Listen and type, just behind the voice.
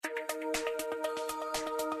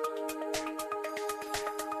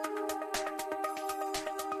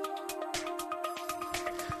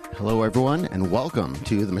Hello, everyone, and welcome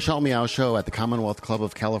to the Michelle Meow Show at the Commonwealth Club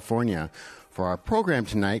of California for our program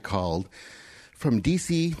tonight called From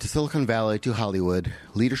D.C. to Silicon Valley to Hollywood,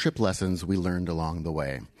 Leadership Lessons We Learned Along the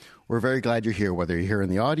Way. We're very glad you're here, whether you're here in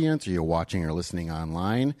the audience or you're watching or listening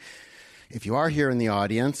online. If you are here in the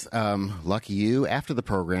audience, lucky you. After the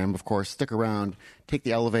program, of course, stick around, take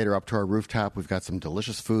the elevator up to our rooftop. We've got some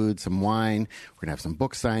delicious food, some wine. We're going to have some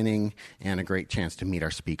book signing and a great chance to meet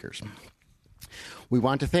our speakers. We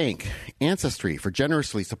want to thank Ancestry for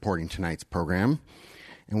generously supporting tonight's program,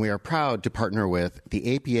 and we are proud to partner with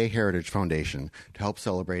the APA Heritage Foundation to help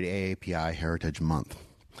celebrate AAPI Heritage Month.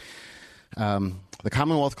 The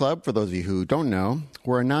Commonwealth Club, for those of you who don't know,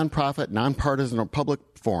 we're a nonprofit, nonpartisan, or public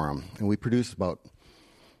forum, and we produce about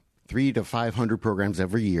 300 to 500 programs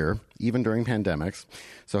every year, even during pandemics.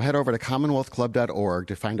 So head over to commonwealthclub.org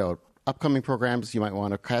to find out upcoming programs you might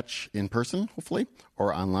want to catch in person, hopefully,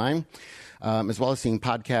 or online, as well as seeing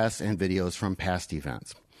podcasts and videos from past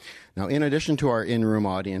events. Now, in addition to our in-room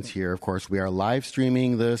audience here, of course, we are live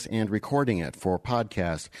streaming this and recording it for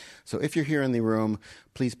podcast. So if you're here in the room,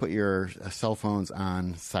 please put your cell phones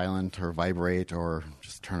on silent or vibrate or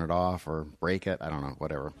just turn it off or break it. I don't know,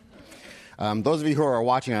 whatever. Those of you who are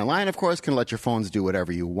watching online, of course, can let your phones do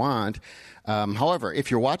whatever you want. However, if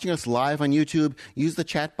you're watching us live on YouTube, use the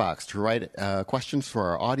chat box to write questions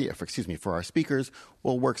for our for our speakers.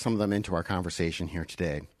 We'll work some of them into our conversation here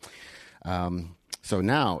today. So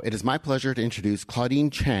now it is my pleasure to introduce Claudine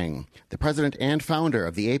Chang, the president and founder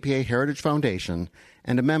of the APA Heritage Foundation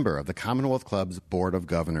and a member of the Commonwealth Club's Board of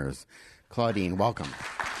Governors. Claudine, welcome.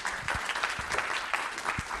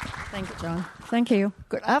 Thank you, John. Thank you.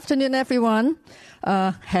 Good afternoon, everyone.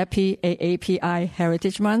 Happy AAPI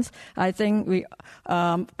Heritage Month. I think we,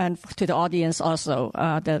 and to the audience also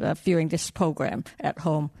that are viewing this program at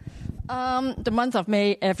home. The month of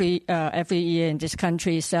May every year in this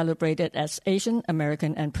country is celebrated as Asian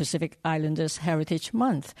American and Pacific Islanders Heritage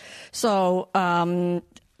Month. So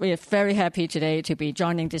we are very happy today to be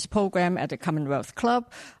joining this program at the Commonwealth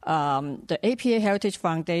Club. The APA Heritage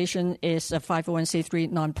Foundation is a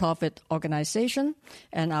 501c3 nonprofit organization,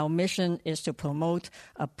 and our mission is to promote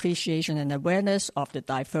appreciation and awareness of the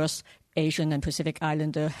diverse Asian and Pacific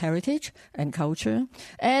Islander heritage and culture,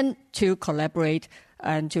 and to collaborate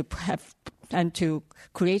and to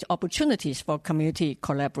create opportunities for community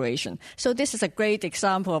collaboration. So this is a great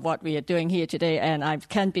example of what we are doing here today, and I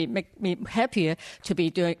can't make me happier to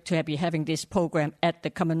be having this program at the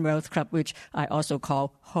Commonwealth Club, which I also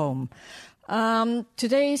call home.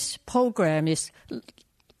 Today's program is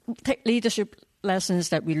leadership lessons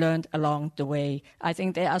that we learned along the way. I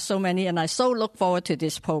think there are so many, and I so look forward to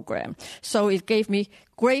this program. So it gave me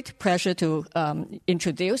great pleasure to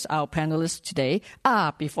introduce our panelists today.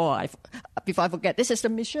 Before I forget, this is the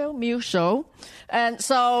Michelle Meow Show. And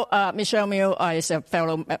so Michelle Meow is a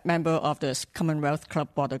fellow member of the Commonwealth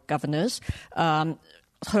Club Board of Governors.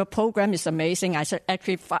 Her program is amazing. I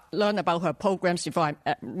actually learned about her programs before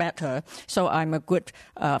I met her, so I'm a good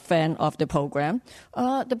fan of the program.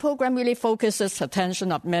 The program really focuses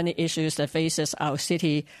attention on many issues that faces our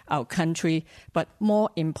city, our country, but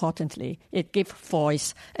more importantly, it gives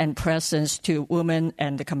voice and presence to women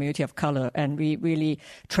and the community of color, and we really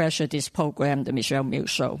treasure this program, the Michelle Meow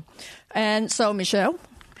Show. And so, Michelle,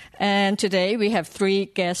 and today we have 3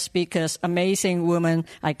 guest speakers, amazing women.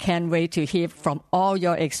 I can't wait to hear from all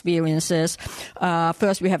your experiences.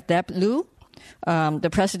 First, we have Deb Liu, the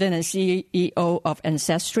president and CEO of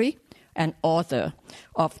Ancestry, and author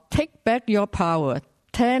of Take Back Your Power,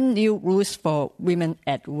 10 New Rules for Women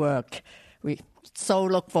at Work. We so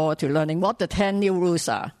look forward to learning what the 10 new rules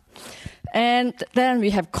are. And then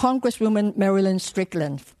we have Congresswoman Marilyn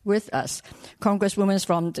Strickland with us. Congresswoman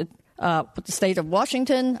from the state of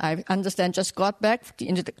Washington, I understand, just got back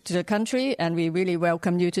to the country, and we really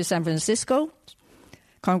welcome you to San Francisco,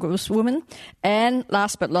 Congresswoman. And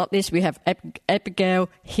last but not least, we have Abigail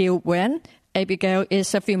Hill Wen. Abigail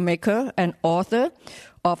is a filmmaker and author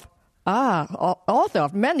of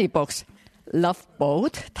many books. Love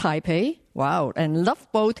Boat, Taipei, wow, and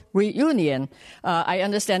Love Boat Reunion. I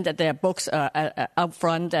understand that there are books out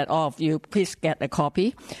front that all of you please get a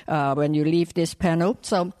copy when you leave this panel.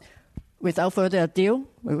 So without further ado,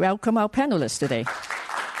 we welcome our panelists today.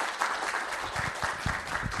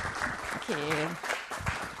 Thank you.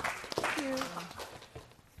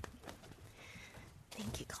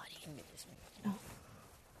 Thank you, Claudine.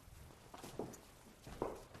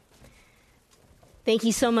 Thank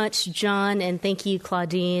you so much, John, and thank you,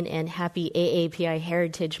 Claudine, and happy AAPI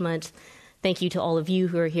Heritage Month. Thank you to all of you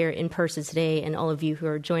who are here in person today and all of you who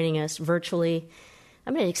are joining us virtually.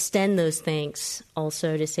 I'm going to extend those thanks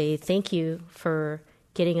also to say thank you for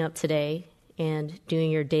getting up today and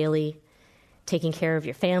doing your daily, taking care of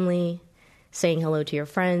your family, saying hello to your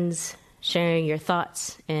friends, sharing your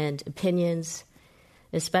thoughts and opinions,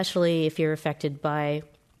 especially if you're affected by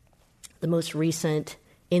the most recent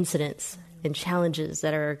incidents and challenges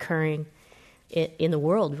that are occurring in the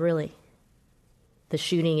world, really. The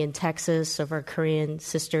shooting in Texas of our Korean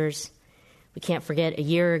sisters. We can't forget a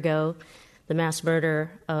year ago, the mass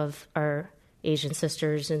murder of our Asian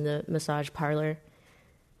sisters in the massage parlor.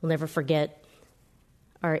 We'll never forget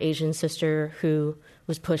our Asian sister who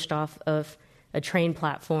was pushed off of a train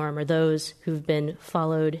platform, or those who've been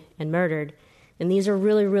followed and murdered. And these are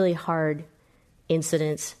really, really hard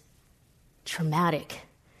incidents, traumatic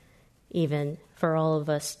even for all of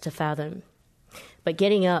us to fathom. But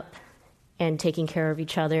getting up and taking care of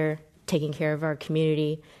each other, taking care of our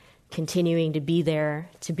community, continuing to be there,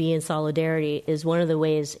 to be in solidarity, is one of the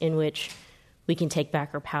ways in which we can take back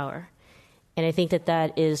our power. And I think that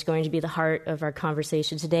that is going to be the heart of our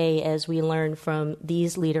conversation today as we learn from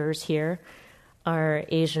these leaders here, our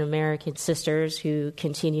Asian American sisters who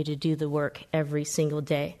continue to do the work every single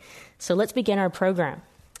day. So let's begin our program.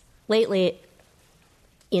 Lately,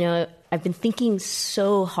 I've been thinking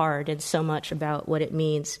so hard and so much about what it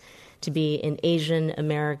means to be an Asian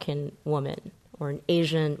American woman or an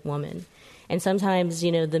Asian woman. And sometimes,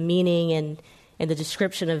 the meaning and the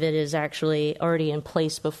description of it is actually already in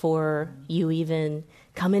place before you even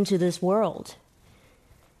come into this world.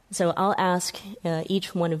 So I'll ask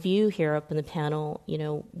each one of you here up in the panel,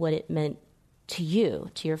 what it meant to you,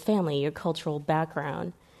 to your family, your cultural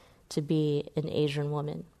background, to be an Asian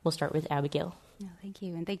woman. We'll start with Abigail. Yeah, thank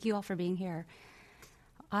you, and thank you all for being here.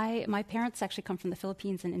 My parents actually come from the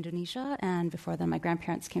Philippines and Indonesia, and before them, my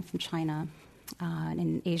grandparents came from China. And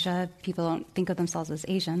in Asia, people don't think of themselves as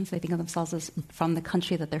Asians. They think of themselves as from the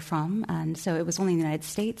country that they're from. And so it was only in the United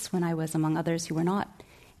States, when I was among others who were not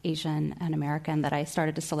Asian and American, that I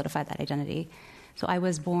started to solidify that identity. So I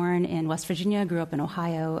was born in West Virginia, grew up in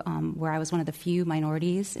Ohio, where I was one of the few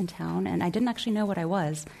minorities in town, and I didn't actually know what I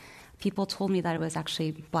was. People told me that I was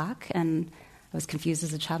actually black, and I was confused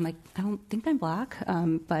as a child. I'm like, I don't think I'm black,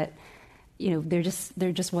 but there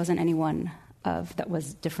just wasn't anyone that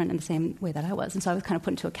was different in the same way that I was, and so I was kind of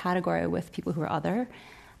put into a category with people who were other,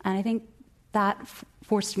 and I think that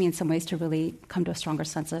forced me in some ways to really come to a stronger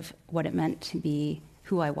sense of what it meant to be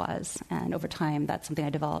who I was, and over time, that's something I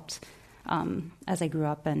developed as I grew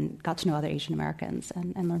up and got to know other Asian Americans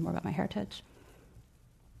and learn more about my heritage.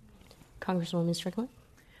 Congresswoman Strickland?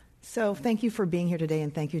 So thank you for being here today,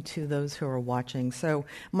 and thank you to those who are watching. So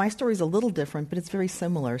my story is a little different, but it's very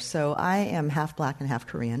similar. So I am half black and half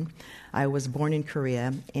Korean. I was born in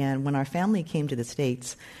Korea, and when our family came to the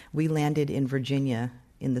States, we landed in Virginia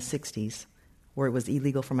in the 60s, where it was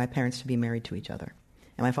illegal for my parents to be married to each other.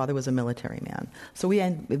 And my father was a military man. So we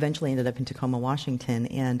eventually ended up in Tacoma, Washington.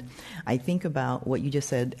 And I think about what you just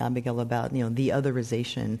said, Abigail, about the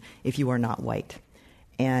otherization if you are not white.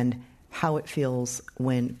 And how it feels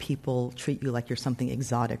when people treat you like you're something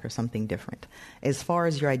exotic or something different. As far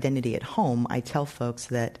as your identity at home, I tell folks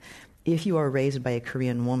that if you are raised by a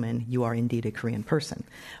Korean woman, you are indeed a Korean person.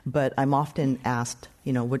 But I'm often asked,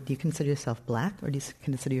 what do you consider yourself black or do you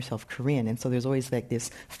consider yourself Korean? And so there's always like this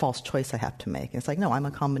false choice I have to make. And it's like, no, I'm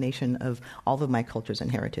a combination of all of my cultures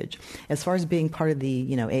and heritage. As far as being part of the,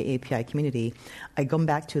 AAPI community, I go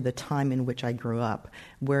back to the time in which I grew up,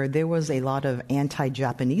 where there was a lot of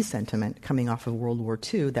anti-Japanese sentiment coming off of World War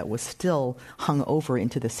II that was still hung over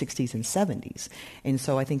into the 60s and 70s. And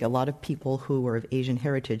so I think a lot of people who were of Asian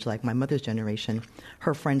heritage, like my mother's generation,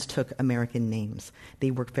 her friends took American names. They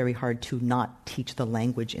worked very hard to not teach the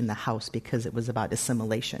language in the house because it was about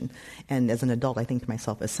assimilation. And as an adult, I think to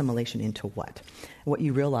myself, assimilation into what? What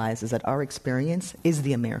you realize is that our experience is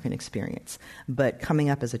the American experience. But coming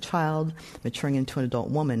up as a child, maturing into an adult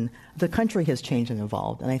woman, the country has changed and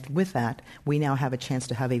evolved. And with that, we now have a chance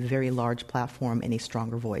to have a very large platform and a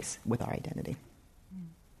stronger voice with our identity.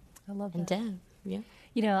 I love that. And Deb, yeah.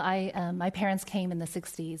 My parents came in the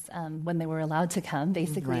 60s when they were allowed to come.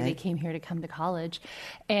 Basically, Right. They came here to come to college,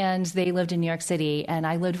 and they lived in New York City, and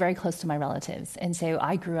I lived very close to my relatives. And so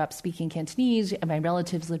I grew up speaking Cantonese, and my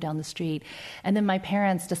relatives lived down the street. And then my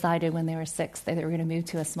parents decided when they were 6 that they were going to move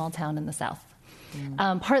to a small town in the South.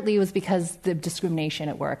 Partly it was because the discrimination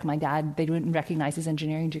at work. My dad, they didn't recognize his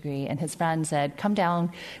engineering degree, and his friend said, come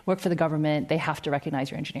down, work for the government, they have to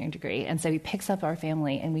recognize your engineering degree. And so he picks up our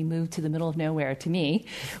family, and we moved to the middle of nowhere, to me,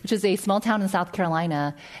 which is a small town in South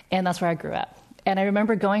Carolina, and that's where I grew up. And I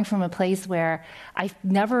remember going from a place where I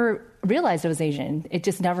never realized I was Asian. It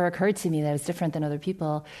just never occurred to me that I was different than other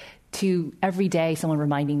people, to every day someone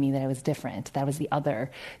reminding me that I was different, that I was the other,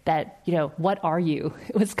 that, what are you?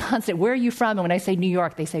 It was constant. Where are you from? And when I say New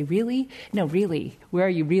York, they say, really? No, really. Where are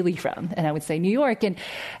you really from? And I would say New York. And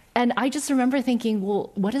I just remember thinking,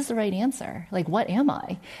 well, what is the right answer? Like, what am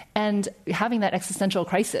I? And having that existential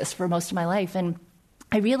crisis for most of my life. And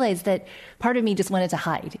I realized that part of me just wanted to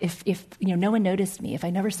hide. If no one noticed me, if I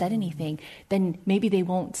never said anything, then maybe they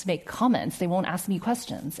won't make comments. They won't ask me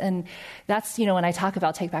questions. And that's, when I talk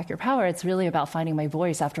about Take Back Your Power, it's really about finding my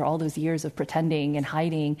voice after all those years of pretending and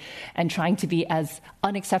hiding and trying to be as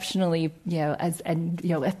unexceptionally,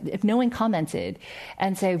 if no one commented.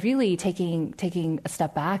 And so really taking a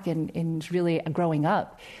step back and really growing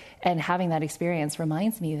up. And having that experience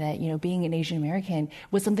reminds me that, being an Asian American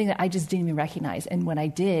was something that I just didn't even recognize. And when I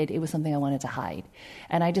did, it was something I wanted to hide.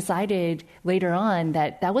 And I decided later on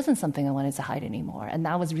that wasn't something I wanted to hide anymore. And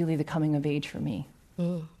that was really the coming of age for me.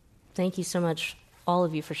 Thank you so much, all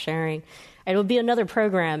of you, for sharing. It would be another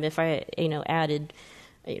program if I, added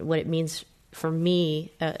what it means for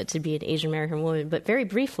me to be an Asian American woman. But very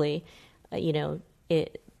briefly,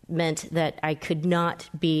 it meant that I could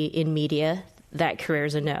not be in media. That career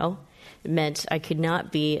is a no. It meant I could not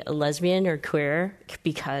be a lesbian or queer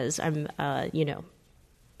because I'm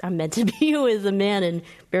meant to be with a man and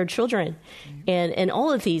bear children. And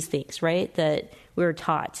all of these things, right, that we were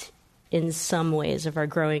taught in some ways of our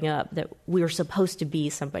growing up that we were supposed to be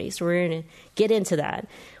somebody. So we're going to get into that.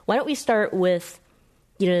 Why don't we start with,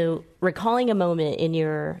 recalling a moment in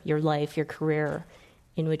your life, your career,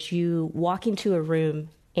 in which you walk into a room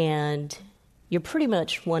and you're pretty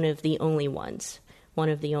much one of the only ones, one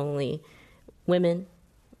of the only women,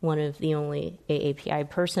 one of the only AAPI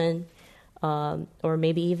person, or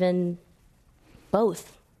maybe even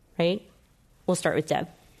both, right? We'll start with Deb.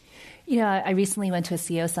 I recently went to a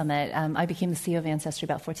CEO summit. I became the CEO of Ancestry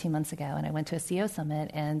about 14 months ago, and I went to a CEO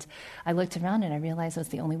summit, and I looked around and I realized I was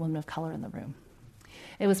the only woman of color in the room.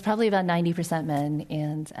 It was probably about 90% men,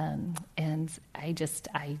 and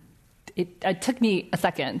it took me a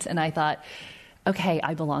second, and I thought, okay,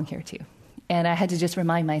 I belong here too. And I had to just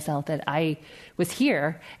remind myself that I was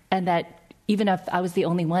here and that even if I was the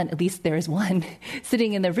only one, at least there is one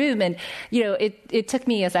sitting in the room. And, it took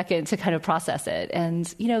me a second to kind of process it. And,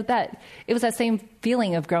 that it was that same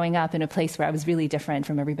feeling of growing up in a place where I was really different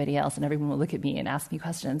from everybody else and everyone would look at me and ask me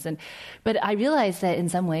questions. But I realized that in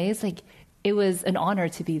some ways, it was an honor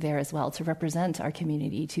to be there as well, to represent our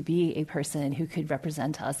community, to be a person who could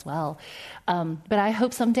represent us well. But I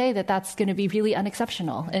hope someday that that's going to be really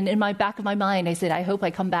unexceptional. And in my back of my mind, I said, I hope I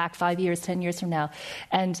come back 5 years, 10 years from now.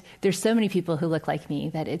 And there's so many people who look like me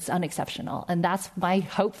that it's unexceptional. And that's my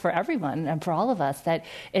hope for everyone and for all of us, that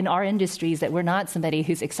in our industries, that we're not somebody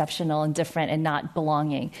who's exceptional and different and not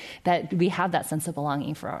belonging, that we have that sense of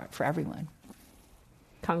belonging for everyone.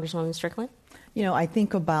 Congresswoman Strickland? I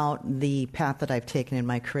think about the path that I've taken in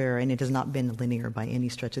my career, and it has not been linear by any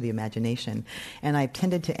stretch of the imagination. And I've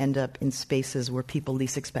tended to end up in spaces where people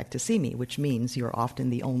least expect to see me, which means you're often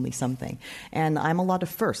the only something. And I'm a lot of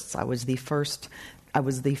firsts. I was the first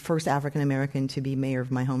African American to be mayor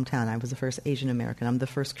of my hometown. I was the first Asian American. I'm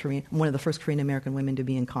one of the first Korean American women to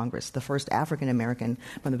be in Congress, the first African American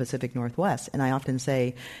from the Pacific Northwest. And I often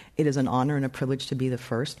say it is an honor and a privilege to be the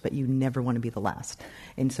first, but you never want to be the last.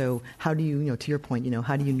 And so how do you, to your point,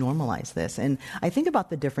 how do you normalize this? And I think about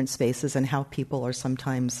the different spaces and how people are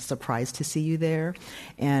sometimes surprised to see you there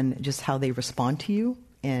and just how they respond to you.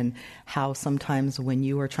 And how sometimes when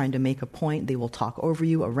you are trying to make a point, they will talk over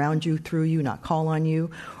you, around you, through you, not call on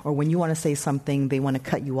you. Or when you want to say something, they want to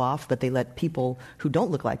cut you off, but they let people who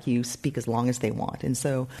don't look like you speak as long as they want. And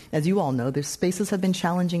so, as you all know, these spaces have been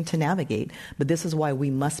challenging to navigate, but this is why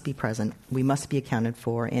we must be present. We must be accounted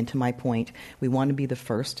for. And to my point, we want to be the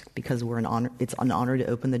first because it's an honor to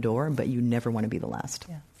open the door, but you never want to be the last.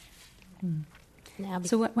 Yeah.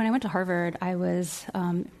 So when I went to Harvard, I was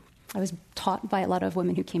taught by a lot of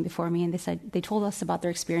women who came before me, and they told us about their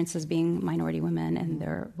experiences being minority women in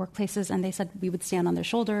their workplaces, and they said we would stand on their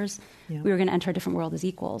shoulders. Yeah. We were going to enter a different world as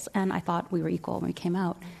equals, and I thought we were equal when we came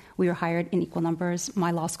out. We were hired in equal numbers.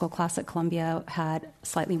 My law school class at Columbia had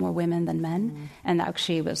slightly more women than men, and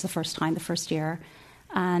actually it was the first year.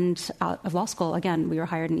 And out of law school, again, we were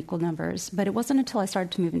hired in equal numbers. But it wasn't until I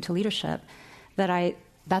started to move into leadership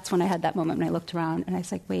that's when I had that moment when I looked around, and I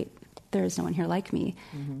was like, wait, there is no one here like me.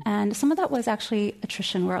 And some of that was actually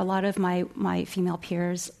attrition, where a lot of my female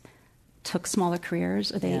peers took smaller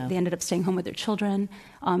careers, or they ended up staying home with their children.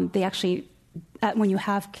 They actually when you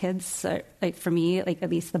have kids, like for me, like at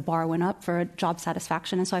least the bar went up for job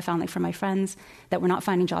satisfaction. And so I found, like, for my friends that were not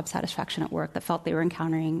finding job satisfaction at work, that felt they were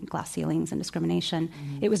encountering glass ceilings and discrimination,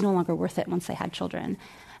 it was no longer worth it once they had children.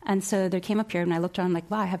 And so there came a period when I looked around like,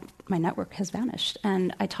 wow, my network has vanished.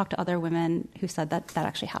 And I talked to other women who said that that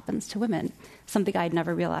actually happens to women, something I'd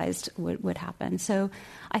never realized would happen. So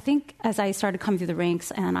I think as I started coming through the ranks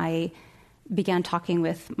and I began talking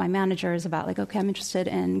with my managers about, like, okay, I'm interested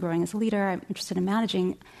in growing as a leader, I'm interested in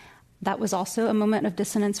managing, that was also a moment of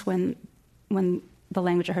dissonance when the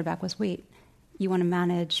language I heard back was, wait, you want to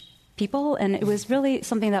manage people? And it was really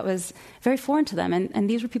something that was very foreign to them. And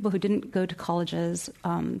these were people who didn't go to colleges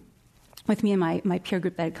with me and my peer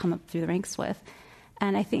group that I'd come up through the ranks with.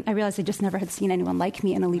 And I realized I just never had seen anyone like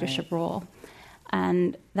me in a leadership role.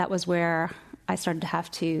 And that was where I started to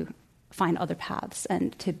have to find other paths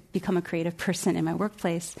and to become a creative person in my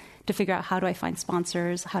workplace, to figure out, how do I find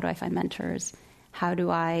sponsors? How do I find mentors? How do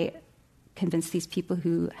I convince these people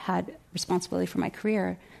who had responsibility for my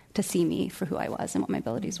career to see me for who I was and what my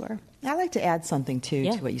abilities were? I'd like to add something, too,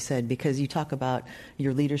 to what you said, because you talk about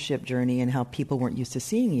your leadership journey and how people weren't used to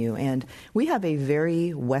seeing you. And we have a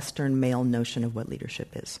very Western male notion of what leadership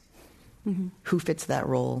is. Mm-hmm. Who fits that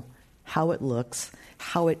role, how it looks,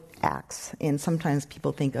 how it acts. And sometimes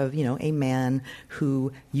people think of, a man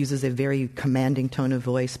who uses a very commanding tone of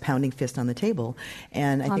voice, pounding fist on the table.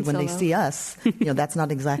 And I think when they see us, that's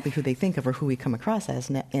not exactly who they think of or who we come across as.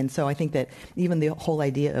 And so I think that even the whole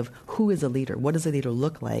idea of who is a leader, what does a leader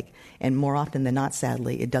look like, and more often than not,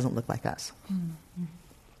 sadly, it doesn't look like us. Mm-hmm.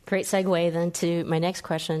 Great segue then to my next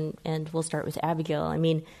question, and we'll start with Abigail. I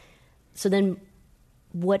mean, so then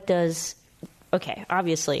what does... Okay,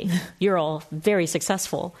 obviously, you're all very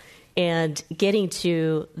successful, and getting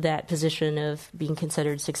to that position of being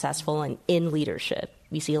considered successful and in leadership,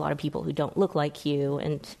 we see a lot of people who don't look like you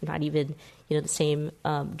and not even, the same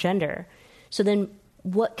gender. So then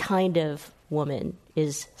what kind of woman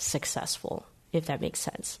is successful, if that makes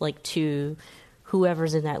sense? Like, to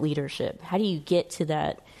whoever's in that leadership, how do you get to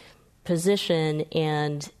that position,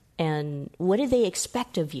 and what do they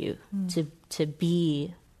expect of you to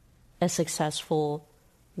be a successful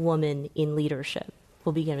woman in leadership?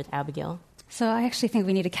 We'll begin with Abigail. So I actually think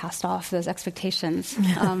we need to cast off those expectations,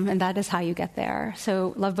 and that is how you get there.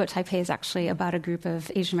 So Love Boat Taipei is actually about a group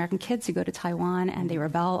of Asian American kids who go to Taiwan and they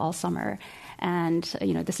rebel all summer. And,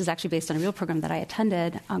 this is actually based on a real program that I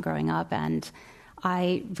attended growing up. And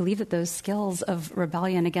I believe that those skills of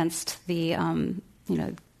rebellion against the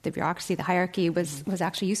bureaucracy, the hierarchy was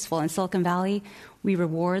actually useful. In Silicon Valley, we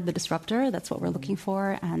reward the disruptor. That's what we're looking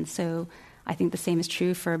for. And so I think the same is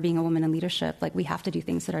true for being a woman in leadership. Like, we have to do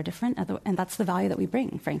things that are different, and that's the value that we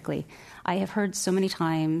bring, frankly. I have heard so many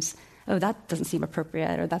times, oh, that doesn't seem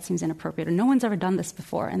appropriate, or that seems inappropriate, or no one's ever done this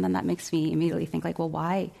before. And then that makes me immediately think, like, well,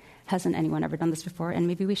 why hasn't anyone ever done this before? And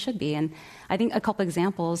maybe we should be. And I think a couple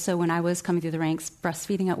examples. So when I was coming through the ranks,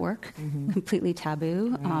 breastfeeding at work, completely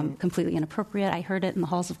taboo, completely inappropriate. I heard it in the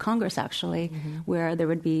halls of Congress, actually, where there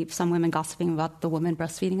would be some women gossiping about the woman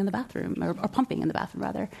breastfeeding in the bathroom, or pumping in the bathroom,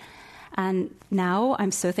 rather. And now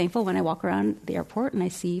I'm so thankful when I walk around the airport and I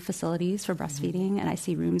see facilities for breastfeeding, and I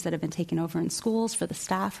see rooms that have been taken over in schools for the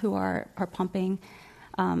staff who are pumping.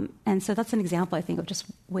 And so that's an example, I think, of just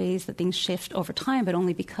ways that things shift over time, but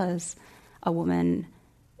only because a woman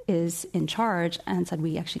is in charge and said,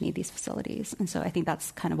 we actually need these facilities. And so I think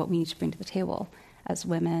that's kind of what we need to bring to the table as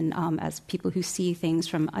women, as people who see things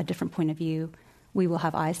from a different point of view. We will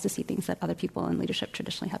have eyes to see things that other people in leadership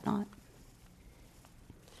traditionally have not.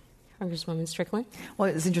 Congresswoman Strickland? Well,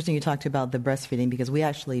 it's interesting you talked about the breastfeeding, because we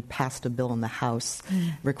actually passed a bill in the House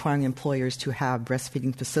requiring employers to have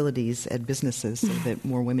breastfeeding facilities at businesses so that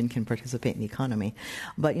more women can participate in the economy.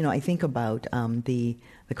 But, I think about the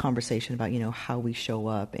conversation about, how we show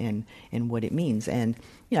up and what it means. And,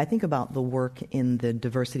 I think about the work in the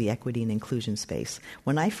diversity, equity, and inclusion space.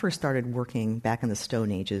 When I first started working back in the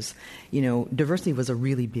Stone Ages, diversity was a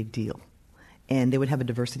really big deal. And they would have a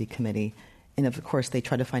diversity committee. And, of course, they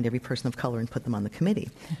try to find every person of color and put them on the committee.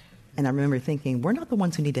 And I remember thinking, we're not the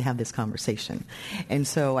ones who need to have this conversation. And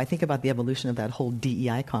so I think about the evolution of that whole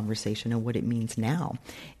DEI conversation and what it means now.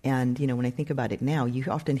 And, when I think about it now, you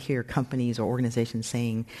often hear companies or organizations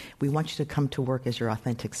saying, we want you to come to work as your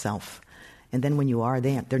authentic self. And then when you are,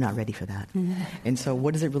 they're not ready for that. And so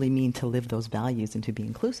what does it really mean to live those values and to be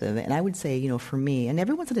inclusive? And I would say, for me, and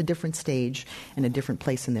everyone's at a different stage and a different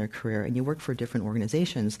place in their career, and you work for different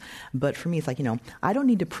organizations. But for me, it's like, I don't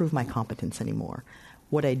need to prove my competence anymore.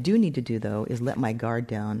 What I do need to do, though, is let my guard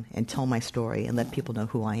down and tell my story and let people know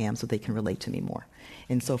who I am so they can relate to me more.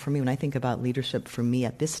 And so for me, when I think about leadership for me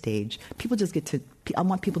at this stage, I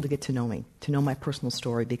want people to get to know me, to know my personal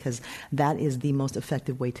story, because that is the most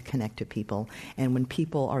effective way to connect to people. And when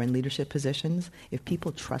people are in leadership positions, if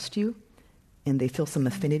people trust you and they feel some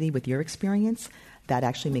affinity with your experience, that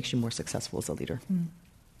actually makes you more successful as a leader.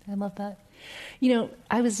 I love that.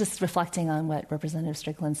 I was just reflecting on what Representative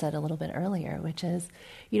Strickland said a little bit earlier, which is,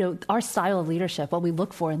 our style of leadership, what we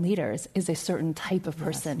look for in leaders is a certain type of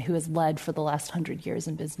person who has led for the last 100 years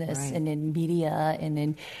in business and in media and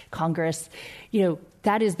in Congress.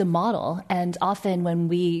 That is the model. And often when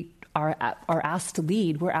we are asked to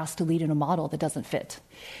lead, we're asked to lead in a model that doesn't fit.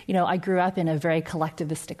 I grew up in a very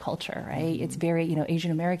collectivistic culture, right? It's very,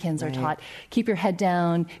 Asian Americans are taught, keep your head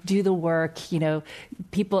down, do the work,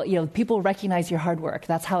 people recognize your hard work.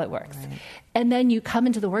 That's how it works. Right. And then you come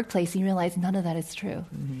into the workplace and you realize none of that is true.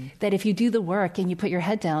 That if you do the work and you put your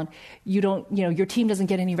head down, your team doesn't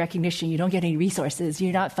get any recognition, you don't get any resources,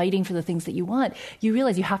 you're not fighting for the things that you want. You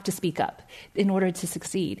realize you have to speak up in order to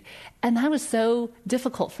succeed. And that was so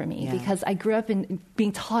difficult for me because I grew up in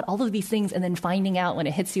being taught all of these things and then finding out when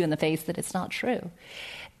it hits you in the face that it's not true.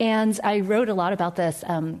 And I wrote a lot about this,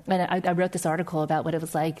 and I wrote this article about what it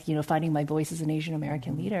was like, finding my voice as an Asian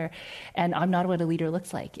American leader. And I'm not what a leader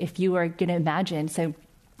looks like. If you are going to imagine, so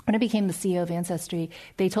when I became the CEO of Ancestry,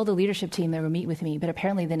 they told the leadership team they would meet with me, but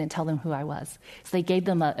apparently they didn't tell them who I was. So they gave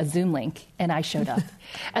them a Zoom link, and I showed up.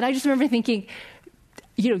 And I just remember thinking,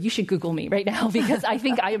 you should Google me right now because I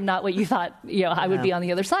think I am not what you thought, I would be on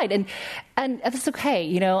the other side. And that's okay.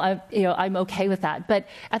 I'm okay with that. But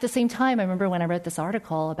at the same time, I remember when I wrote this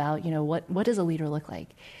article about, what does a leader look like?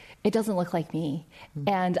 It doesn't look like me.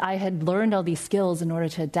 And I had learned all these skills in order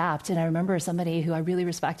to adapt. And I remember somebody who I really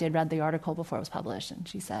respected read the article before it was published. And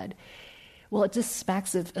she said, well, it just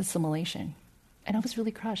smacks of assimilation. And I was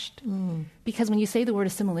really crushed because when you say the word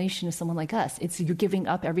assimilation to someone like us, it's you're giving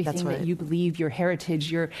up everything that you believe, your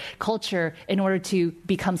heritage, your culture, in order to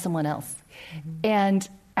become someone else. And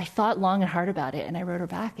I thought long and hard about it, and I wrote her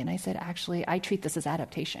back, and I said, actually, I treat this as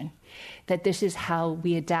adaptation, that this is how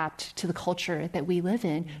we adapt to the culture that we live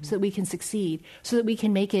in so that we can succeed, so that we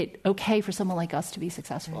can make it okay for someone like us to be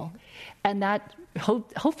successful. And that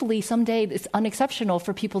hopefully someday it's unexceptional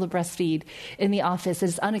for people to breastfeed in the office.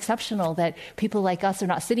 It's unexceptional that people like us are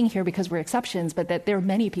not sitting here because we're exceptions, but that there are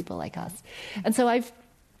many people like us. And so I've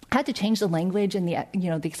had to change the language and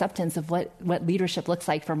the acceptance of what leadership looks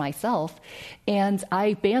like for myself. And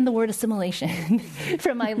I banned the word assimilation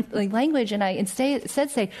from my language. And I instead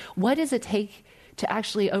say, what does it take to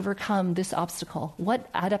actually overcome this obstacle? What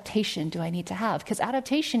adaptation do I need to have? Because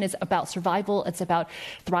adaptation is about survival. It's about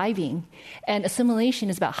thriving. And assimilation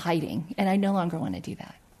is about hiding. And I no longer want to do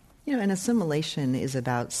that. And assimilation is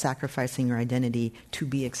about sacrificing your identity to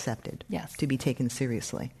be accepted, to be taken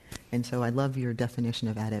seriously. And so I love your definition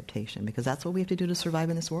of adaptation because that's what we have to do to survive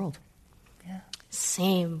in this world. Yeah.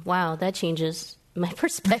 Same. Wow, that changes my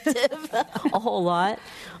perspective a whole lot.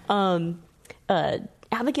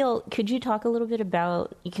 Abigail, could you talk a little bit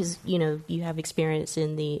about, because, you have experience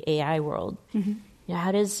in the AI world.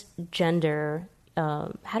 How does gender,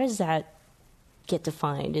 how does that get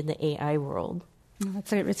defined in the AI world?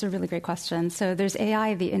 It's a really great question. So there's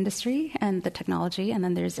AI, the industry and the technology, and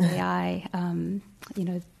then there's AI,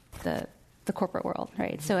 the corporate world,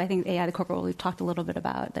 right? So I think AI, the corporate world, we've talked a little bit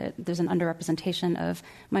about that there's an underrepresentation of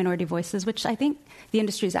minority voices, which I think the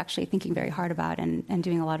industry is actually thinking very hard about and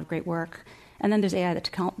doing a lot of great work. And then there's AI,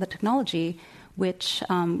 the technology, which,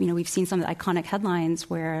 we've seen some of the iconic headlines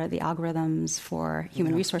where the algorithms for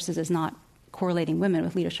human resources is not correlating women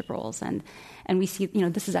with leadership roles. And we see,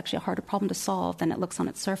 this is actually a harder problem to solve than it looks on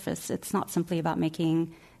its surface. It's not simply about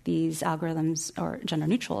making these algorithms or gender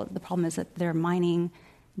neutral. The problem is that they're mining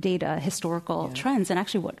data, historical trends. And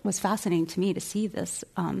actually what was fascinating to me to see this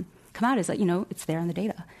come out is that, it's there in the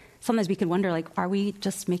data. Sometimes we can wonder, are we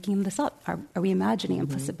just making this up? Are we imagining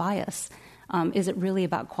implicit bias? Is it really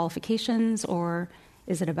about qualifications or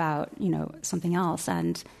is it about, something else?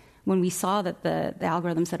 And when we saw that the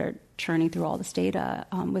algorithms that are churning through all this data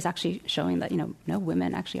was actually showing that, no,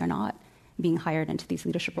 women actually are not being hired into these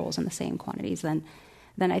leadership roles in the same quantities, then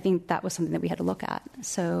I think that was something that we had to look at.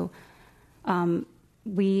 So I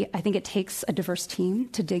think it takes a diverse team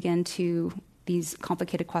to dig into these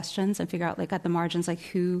complicated questions and figure out, at the margins,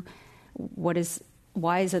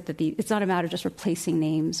 why is it that it's not a matter of just replacing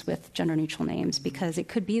names with gender-neutral names, because it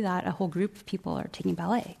could be that a whole group of people are taking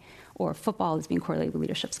ballet or football is being correlated with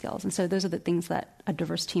leadership skills. And so those are the things that a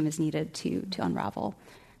diverse team is needed to unravel.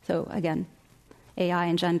 So again, AI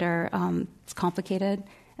and gender, it's complicated.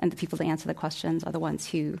 and the people that answer the questions are the ones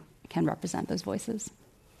who can represent those voices.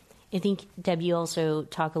 I think, Deb, you also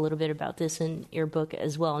talk a little bit about this in your book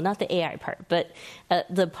as well. Not the AI part, but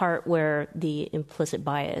the part where the implicit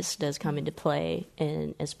bias does come into play,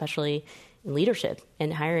 and especially in leadership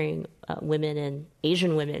and hiring women and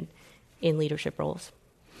Asian women in leadership roles.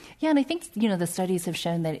 Yeah, and I think, the studies have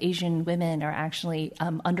shown that Asian women are actually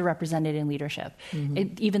underrepresented in leadership.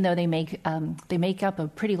 Even though they make up a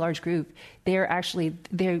pretty large group,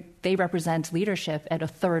 they represent leadership at a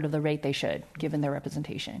third of the rate they should, given their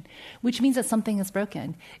representation, which means that something is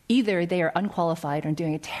broken. Either they are unqualified and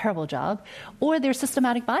doing a terrible job, or there's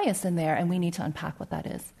systematic bias in there, and we need to unpack what that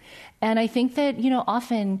is. And I think that,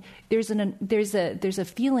 often there's a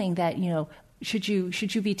feeling that, should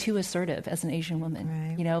you be too assertive as an Asian woman?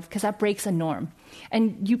 Right. Because that breaks a norm.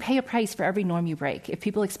 And you pay a price for every norm you break. If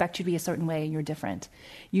people expect you to be a certain way and you're different,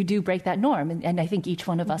 you do break that norm. And I think each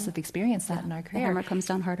one of us have experienced that in our career. The hammer comes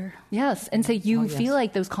down harder. Yes. And so you feel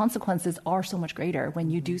like those consequences are so much greater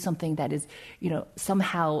when you do something that is,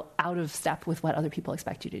 somehow out of step with what other people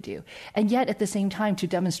expect you to do. And yet, at the same time, to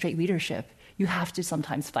demonstrate leadership, you have to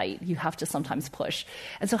sometimes fight. You have to sometimes push.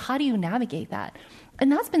 And so how do you navigate that?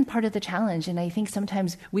 And that's been part of the challenge. And I think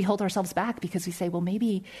sometimes we hold ourselves back because we say, well,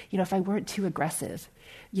 maybe, if I weren't too aggressive,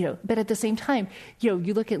 but at the same time, you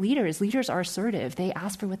look at leaders are assertive. They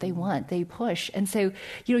ask for what they want. They push. And so,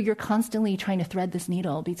 you're constantly trying to thread this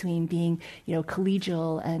needle between being,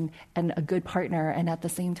 collegial and a good partner. And at the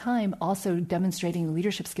same time, also demonstrating the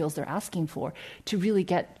leadership skills they're asking for to really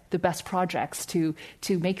get the best projects to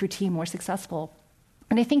make your team more successful.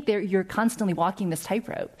 And I think you're constantly walking this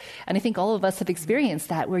tightrope. And I think all of us have experienced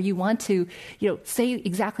that, where you want to, say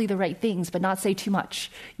exactly the right things, but not say too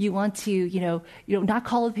much. You want to, not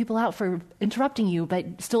call people out for interrupting you,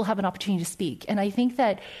 but still have an opportunity to speak. And I think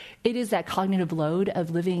that it is that cognitive load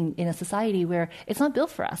of living in a society where it's not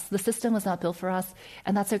built for us. The system was not built for us,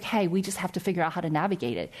 and that's okay. We just have to figure out how to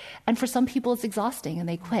navigate it. And for some people, it's exhausting, and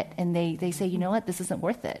they quit, and they say, you know what, this isn't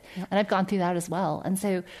worth it. Yep. And I've gone through that as well. And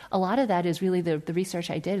so a lot of that is really the research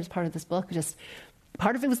I did as part of this book. Just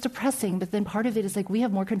part of it was depressing, but then part of it is like we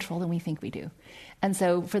have more control than we think we do. And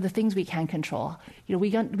so for the things we can control, we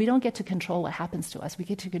don't get to control what happens to us. We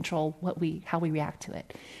get to control how we react to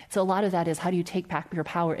it. So a lot of that is, how do you take back your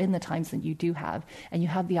power in the times that you do have, and you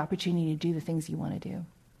have the opportunity to do the things you want to do.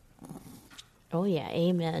 Oh, yeah.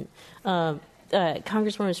 Amen.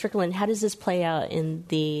 Congresswoman Strickland, how does this play out in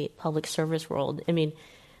the public service world? I mean,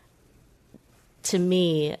 to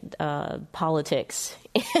me, politics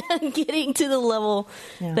and getting to the level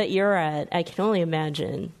that you're at, I can only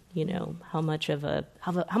imagine, how much of a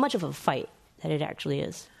fight that it actually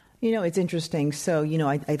is. It's interesting. So,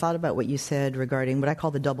 I thought about what you said regarding what I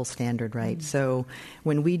call the double standard, right? Mm-hmm. So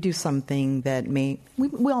when we do something that we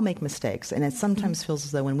all make mistakes, and it sometimes feels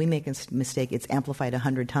as though when we make a mistake, it's amplified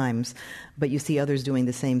 100 times, but you see others doing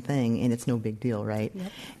the same thing, and it's no big deal, right?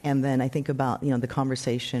 Yep. And then I think about, the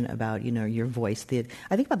conversation about, your voice.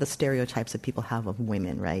 I think about the stereotypes that people have of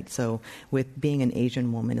women, right? So with being an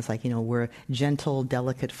Asian woman, it's like, we're a gentle,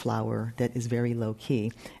 delicate flower that is very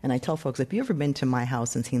low-key. And I tell folks, if you've ever been to my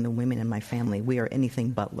house and seen the women in my family, we are anything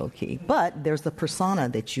but low-key. But there's the persona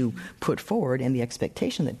that you put forward and the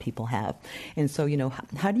expectation that people have. And so,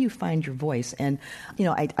 how do you find your voice? And,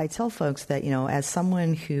 I tell folks that, as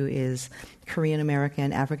someone who is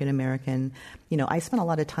Korean-American, African-American, I spent a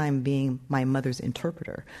lot of time being my mother's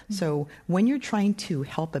interpreter. Mm-hmm. So when you're trying to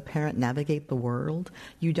help a parent navigate the world,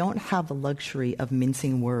 you don't have the luxury of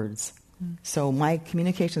mincing words. So my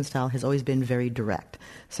communication style has always been very direct.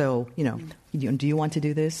 So, do you want to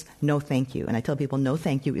do this? No, thank you. And I tell people, no,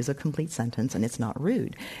 thank you is a complete sentence, and it's not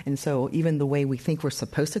rude. And so even the way we think we're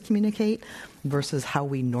supposed to communicate versus how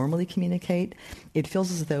we normally communicate, it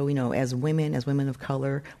feels as though, as women of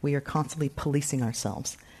color, we are constantly policing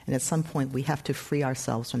ourselves. And at some point, we have to free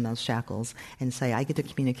ourselves from those shackles and say, I get to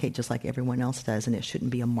communicate just like everyone else does, and it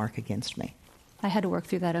shouldn't be a mark against me. I had to work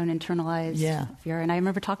through that own internalized fear. And I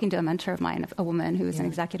remember talking to a mentor of mine, a woman who was an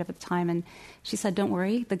executive at the time, and she said, don't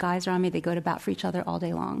worry, the guys around me, they go to bat for each other all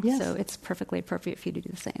day long. Yes. So it's perfectly appropriate for you to do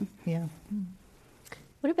the same. Yeah.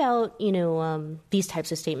 What about, these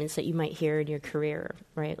types of statements that you might hear in your career,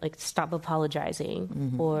 right? Like, stop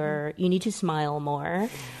apologizing, or you need to smile more.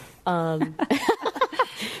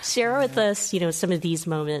 Share with us, some of these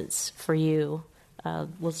moments for you.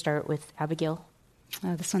 We'll start with Abigail.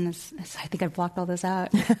 This one is, I think I've blocked all those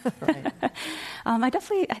out. Right.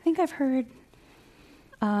 I think I've heard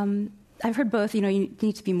both, you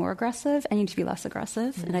need to be more aggressive and you need to be less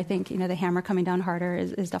aggressive. Mm-hmm. And I think, the hammer coming down harder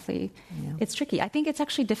is definitely, it's tricky. I think it's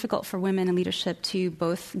actually difficult for women in leadership to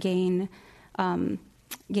both gain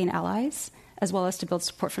allies as well as to build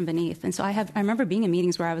support from beneath. And so I remember being in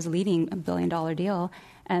meetings where I was leading a $1 billion deal,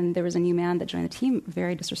 and there was a new man that joined the team,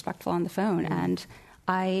 very disrespectful on the phone. And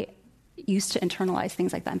I used to internalize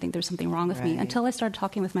things like that and think there's something wrong with me until I started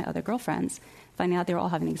talking with my other girlfriends, finding out they were all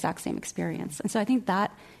having the exact same experience. And so I think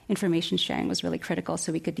that information sharing was really critical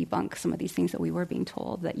so we could debunk some of these things that we were being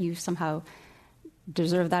told, that you somehow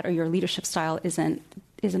deserve that or your leadership style isn't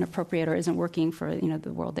appropriate or isn't working for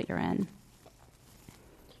the world that you're in.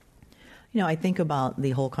 I think about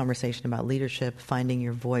the whole conversation about leadership, finding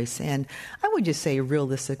your voice, and I would just say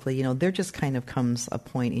realistically, there just kind of comes a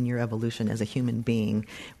point in your evolution as a human being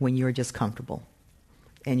when you're just comfortable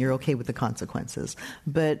and you're okay with the consequences.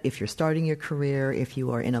 But if you're starting your career, if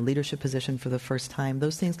you are in a leadership position for the first time,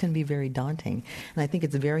 those things can be very daunting. And I think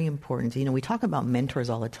it's very important. We talk about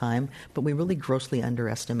mentors all the time, but we really grossly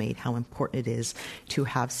underestimate how important it is to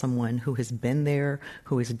have someone who has been there,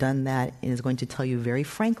 who has done that, and is going to tell you very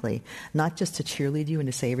frankly, not just to cheerlead you and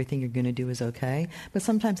to say everything you're going to do is okay, but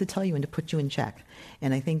sometimes to tell you and to put you in check.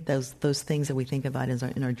 And I think those things that we think about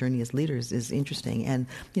in our journey as leaders is interesting. And,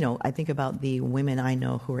 I think about the women I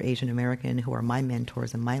know who are Asian American, who are my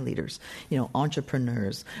mentors and my leaders,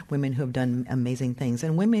 entrepreneurs, women who have done amazing things,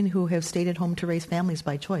 and women who have stayed at home to raise families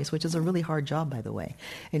by choice, which is a really hard job, by the way.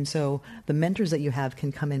 And so the mentors that you have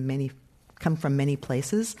can come from many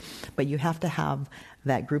places, but you have to have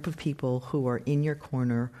that group of people who are in your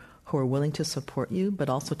corner, who are willing to support you, but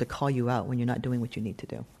also to call you out when you're not doing what you need to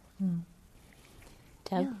do.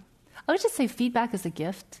 Deb? Yeah. I would just say feedback is a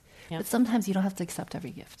gift. Yep. But sometimes you don't have to accept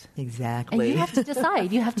every gift. Exactly. And you have to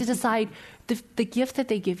decide. You have to decide the gift that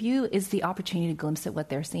they give you is the opportunity to glimpse at what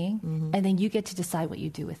they're seeing, and then you get to decide what you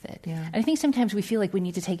do with it. Yeah. And I think sometimes we feel like we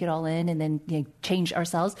need to take it all in and then change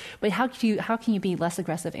ourselves. But how can you be less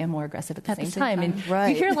aggressive and more aggressive at the same time? And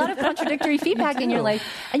you hear a lot of contradictory feedback in your life,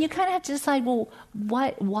 and you kind of have to decide, well,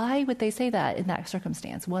 why would they say that in that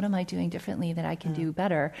circumstance? What am I doing differently that I can do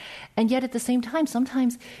better? And yet at the same time,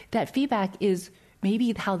 sometimes that feedback is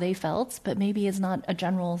maybe how they felt, but maybe it's not a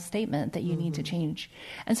general statement that you need to change.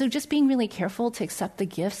 And so just being really careful to accept the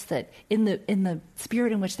gifts that in the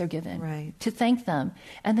spirit in which they're given, to thank them,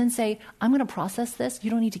 and then say, I'm going to process this.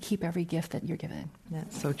 You don't need to keep every gift that you're given.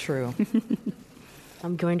 That's so true.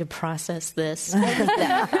 I'm going to process this. I'm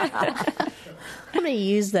going to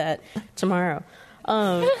use that tomorrow.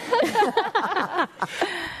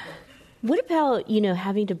 What about,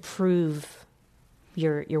 having to prove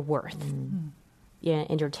your worth? Yeah,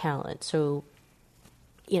 and your talent. So,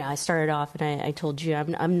 I started off and I told you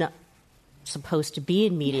I'm not supposed to be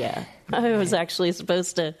in media. I was actually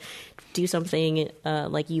supposed to do something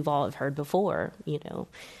like you've all have heard before, be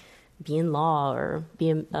in law or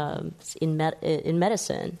be in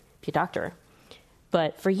medicine, be a doctor.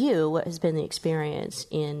 But for you, what has been the experience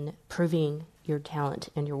in proving your talent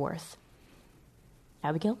and your worth?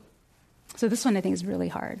 Abigail? So this one I think is really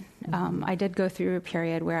hard. I did go through a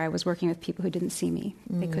period where I was working with people who didn't see me.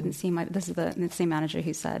 They couldn't see this is the same manager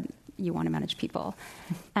who said, you want to manage people.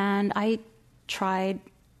 And I tried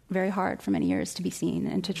very hard for many years to be seen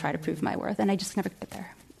and to try to prove my worth, and I just never got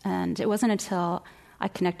there. And it wasn't until I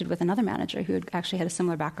connected with another manager who had actually had a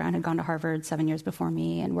similar background, had gone to Harvard 7 years before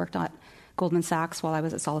me and worked at Goldman Sachs while I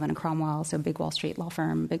was at Sullivan & Cromwell, so big Wall Street law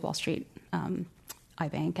firm, big Wall Street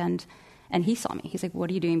iBank. And he saw me. He's like, what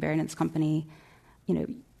are you doing, Barry, in this company?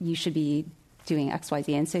 You should be doing X, Y,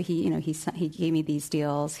 Z. And so he gave me these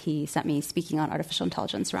deals. He sent me speaking on artificial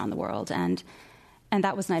intelligence around the world. And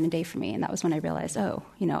that was night and day for me. And that was when I realized,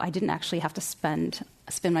 I didn't actually have to spin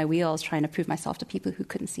my wheels trying to prove myself to people who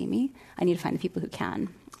couldn't see me. I need to find the people who can.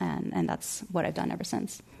 And that's what I've done ever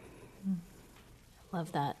since.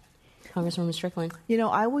 Love that. Congresswoman Strickland?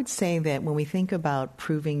 I would say that when we think about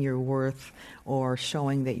proving your worth or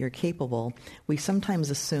showing that you're capable, we sometimes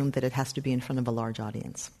assume that it has to be in front of a large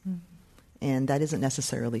audience. And that isn't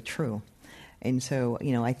necessarily true. And so,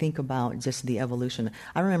 I think about just the evolution.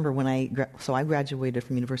 I remember when I graduated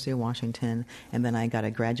from University of Washington, and then I got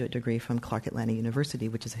a graduate degree from Clark Atlanta University,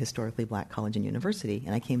 which is a historically black college and university,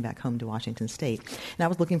 and I came back home to Washington State. And I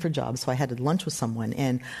was looking for jobs, so I had lunch with someone,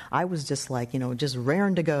 and I was just like, just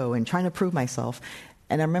raring to go and trying to prove myself.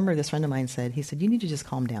 And I remember this friend of mine said, you need to just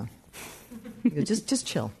calm down. Just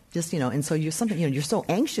chill. And so you're you're so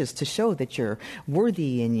anxious to show that you're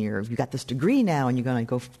worthy and you've got this degree now and you're going to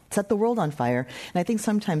go set the world on fire. And I think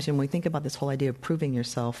sometimes when we think about this whole idea of proving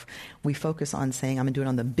yourself, we focus on saying, I'm going to do it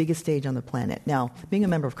on the biggest stage on the planet. Now, being a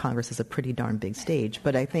member of Congress is a pretty darn big stage,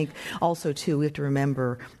 but I think also, too, we have to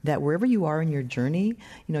remember that wherever you are in your journey,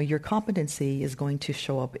 your competency is going to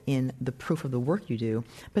show up in the proof of the work you do,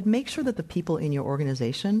 but make sure that the people in your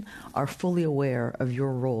organization are fully aware of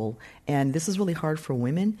your role And this is really hard for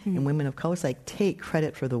women and women of color. It's like, take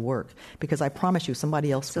credit for the work, because I promise you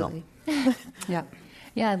somebody else will. Yeah.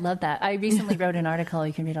 Yeah, I love that. I recently wrote an article,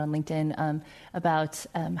 you can read on LinkedIn, about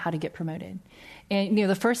how to get promoted. And,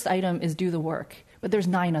 the first item is do the work, but there's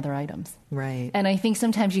 9 other items. Right. And I think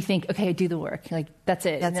sometimes you think, okay, do the work. Like, that's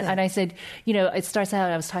it. And I said, it starts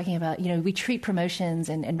out, I was talking about, we treat promotions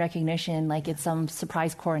and recognition like it's some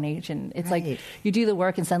surprise coronation. It's like you do the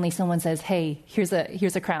work and suddenly someone says, hey, here's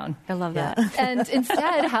a crown. I love that. And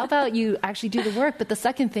instead, how about you actually do the work? But the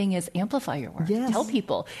second thing is amplify your work. Yes. Tell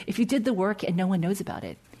people, if you did the work and no one knows about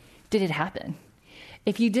it, did it happen?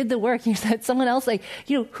 If you did the work, you said someone else,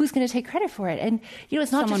 who's going to take credit for it? And,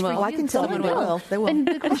 it's not Someone just for will. you. I can tell Someone you they will. And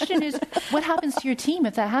the question is, what happens to your team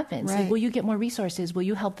if that happens? Right. Will you get more resources? Will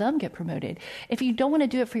you help them get promoted? If you don't want to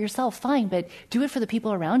do it for yourself, fine, but do it for the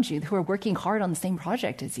people around you who are working hard on the same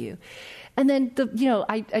project as you. And then,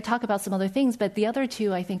 I talk about some other things, but the other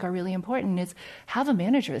 2 I think are really important is have a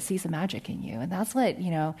manager that sees the magic in you. And that's what,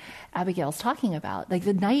 Abigail's talking about. Like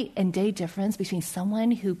the night and day difference between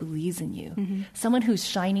someone who believes in you, someone who's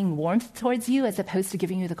shining warmth towards you as opposed to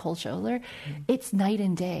giving you the cold shoulder. It's night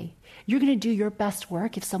and day. You're going to do your best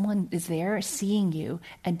work if someone is there seeing you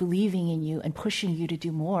and believing in you and pushing you to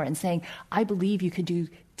do more and saying, I believe you could do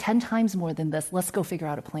 10 times more than this. Let's go figure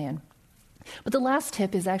out a plan. But the last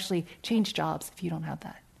tip is actually change jobs if you don't have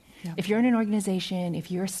that. Yeah. If you're in an organization, if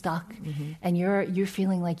you're stuck and you're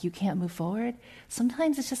feeling like you can't move forward,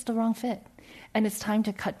 sometimes it's just the wrong fit. And it's time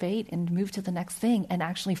to cut bait and move to the next thing and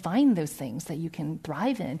actually find those things that you can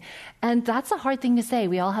thrive in. And that's a hard thing to say.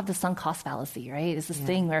 We all have the sunk cost fallacy, right? It's this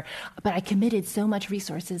thing where, but I committed so much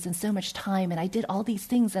resources and so much time and I did all these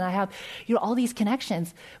things and I have, all these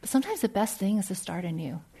connections. But sometimes the best thing is to start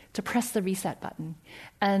anew, to press the reset button.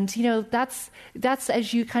 And, that's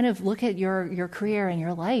as you kind of look at your career and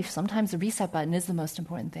your life, sometimes the reset button is the most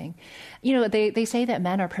important thing. They say that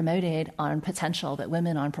men are promoted on potential, but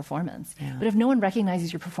women on performance. Yeah. But if no one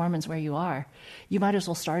recognizes your performance where you are, you might as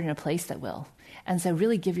well start in a place that will. And so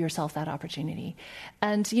really give yourself that opportunity.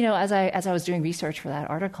 And, as I was doing research for that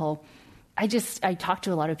article, I talked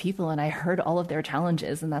to a lot of people and I heard all of their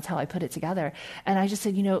challenges, and that's how I put it together. And I just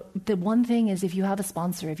said, the one thing is if you have a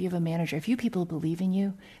sponsor, if you have a manager, if you people believe in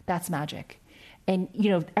you, that's magic. And,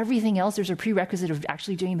 everything else, there's a prerequisite of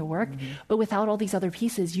actually doing the work. But without all these other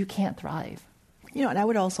pieces, you can't thrive. And I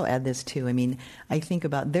would also add this too. I mean, I think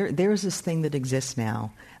about there's this thing that exists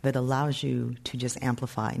now that allows you to just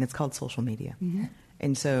amplify, and it's called social media.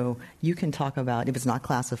 And so you can talk about, if it's not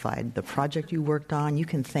classified, the project you worked on, you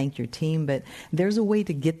can thank your team, but there's a way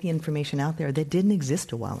to get the information out there that didn't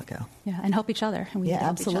exist a while ago. Yeah, and help each other. And we help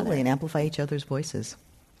absolutely, each other. and amplify each other's voices.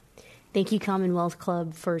 Thank you, Commonwealth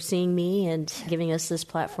Club, for seeing me and giving us this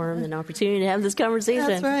platform and opportunity to have this conversation.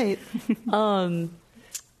 That's right.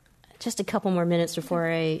 Just a couple more minutes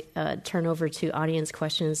before I turn over to audience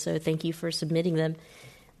questions, so thank you for submitting them.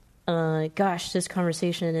 Gosh, this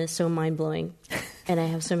conversation is so mind-blowing, and I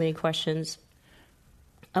have so many questions.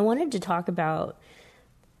 I wanted to talk about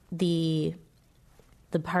the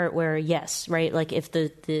part where, yes, right, like if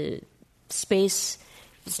the space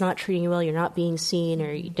is not treating you well, you're not being seen,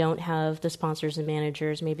 or you don't have the sponsors and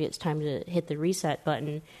managers, maybe it's time to hit the reset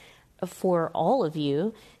button. For all of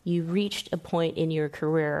you, you reached a point in your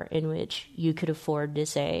career in which you could afford to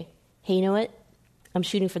say, hey, you know what? I'm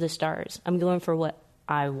shooting for the stars. I'm going for what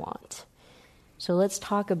I want. So let's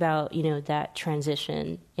talk about, that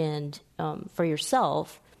transition. And for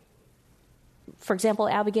yourself, for example,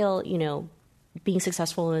 Abigail, being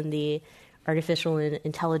successful in the artificial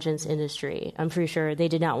intelligence industry, I'm pretty sure they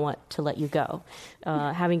did not want to let you go.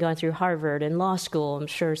 Having gone through Harvard and law school, I'm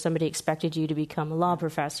sure somebody expected you to become a law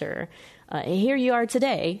professor. And here you are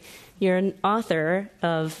today. You're an author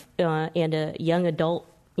of and a young adult,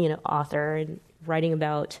 author, and writing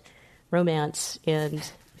about romance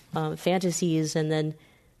and fantasies, and then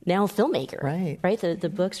now filmmaker. Right. The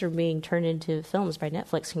books are being turned into films by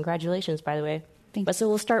Netflix. Congratulations, by the way. Thank you. But so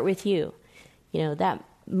we'll start with you. That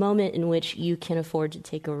moment in which you can afford to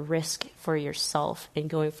take a risk for yourself and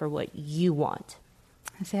going for what you want.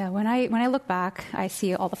 So yeah, when I look back, I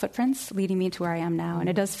see all the footprints leading me to where I am now, and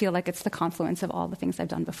it does feel like it's the confluence of all the things I've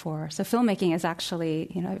done before. So filmmaking is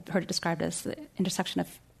actually, I've heard it described as the intersection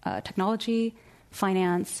of technology,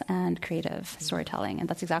 finance, and creative storytelling. And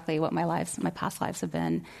that's exactly what my past lives have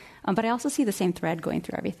been. But I also see the same thread going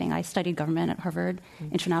through everything. I studied government at Harvard,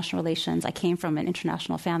 international relations. I came from an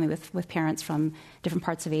international family with parents from different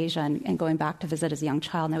parts of Asia and going back to visit as a young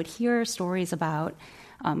child. And I would hear stories about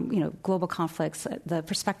global conflicts. The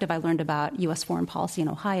perspective I learned about U.S. foreign policy in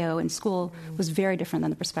Ohio in school was very different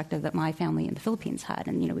than the perspective that my family in the Philippines had.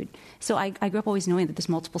 And so I grew up always knowing that there's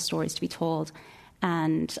multiple stories to be told.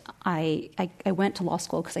 And I went to law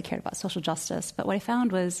school because I cared about social justice. But what I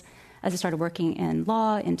found was, as I started working in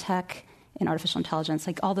law, in tech, in artificial intelligence,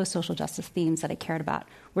 like all those social justice themes that I cared about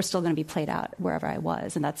were still going to be played out wherever I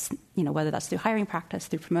was. And that's, whether that's through hiring practice,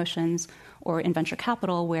 through promotions, or in venture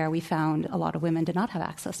capital, where we found a lot of women did not have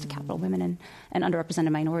access to capital, women and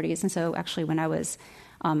underrepresented minorities. And so actually when I was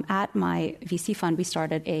at my VC fund, we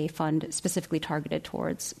started a fund specifically targeted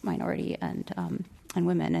towards minority and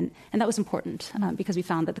women. And that was important because we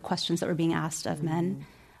found that the questions that were being asked of men,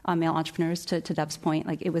 male entrepreneurs, to Deb's point,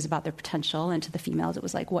 like it was about their potential, and to the females, it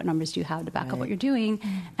was like, what numbers do you have to back up what you're doing?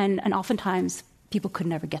 And oftentimes people could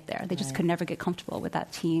never get there. They just could never get comfortable with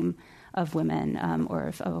that team of women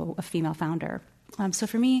or a female founder. So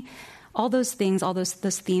for me, all those things, all those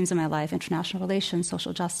themes in my life, international relations,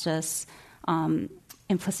 social justice,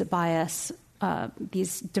 implicit bias,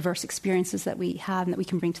 these diverse experiences that we have and that we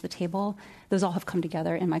can bring to the table, those all have come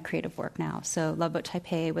together in my creative work now. So Love Boat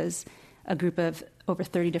Taipei was a group of over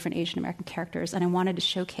 30 different Asian American characters, and I wanted to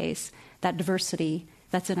showcase that diversity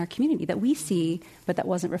that's in our community that we see, but that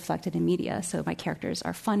wasn't reflected in media. So my characters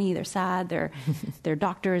are funny, they're sad, they're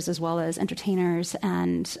doctors as well as entertainers,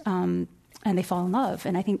 and they fall in love.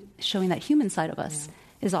 And I think showing that human side of us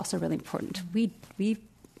is also really important. We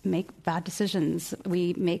make bad decisions,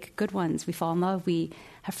 we make good ones, we fall in love, we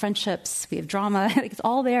have friendships, we have drama. It's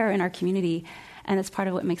all there in our community, and it's part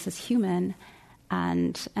of what makes us human.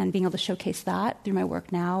 And being able to showcase that through my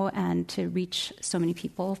work now and to reach so many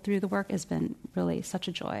people through the work has been really such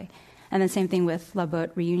a joy. And then same thing with Love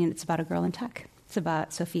Boat Reunion. It's about a girl in tech. It's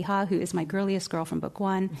about Sophie Ha, who is my girliest girl from book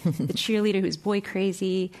one, the cheerleader who's boy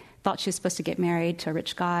crazy, thought she was supposed to get married to a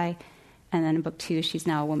rich guy. And then in book two, she's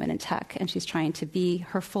now a woman in tech, and she's trying to be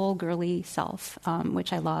her full girly self,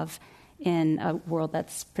 which I love in a world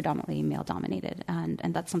that's predominantly male-dominated.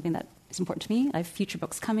 And that's something that is important to me. I have future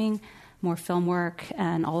books coming, more film work,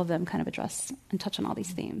 and all of them kind of address and touch on all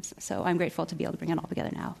these themes. So I'm grateful to be able to bring it all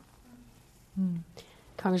together now.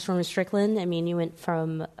 Congresswoman Strickland, I mean, you went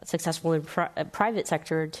from successful in private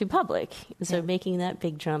sector to public. So making that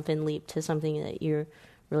big jump and leap to something that you're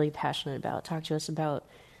really passionate about. Talk to us about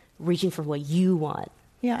reaching for what you want.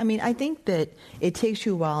 Yeah, I mean, I think that it takes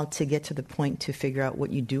you a while to get to the point to figure out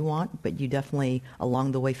what you do want, but you definitely,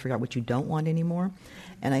 along the way, figure out what you don't want anymore.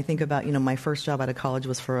 And I think about, my first job out of college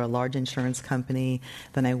was for a large insurance company.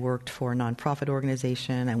 Then I worked for a nonprofit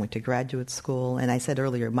organization. I went to graduate school. And I said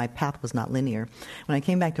earlier, my path was not linear. When I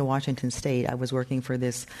came back to Washington State, I was working for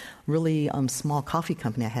this really small coffee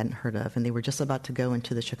company I hadn't heard of. And they were just about to go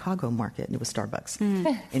into the Chicago market. And it was Starbucks.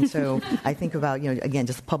 And so I think about, again,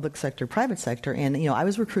 just public sector, private sector. And, I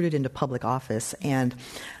was recruited into public office. And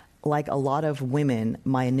like a lot of women,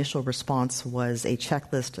 my initial response was a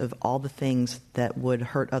checklist of all the things that would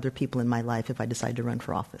hurt other people in my life if I decided to run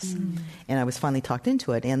for office. And I was finally talked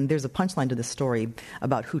into it. And there's a punchline to this story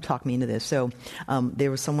about who talked me into this. So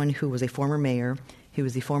there was someone who was a former mayor. He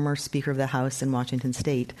was the former Speaker of the House in Washington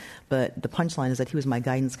State. But the punchline is that he was my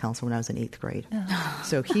guidance counselor when I was in 8th grade.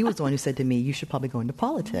 So he was the one who said to me, you should probably go into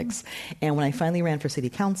politics. And when I finally ran for city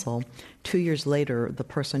council, 2 years later, the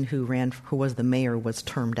person who was the mayor was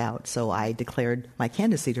termed out. So I declared my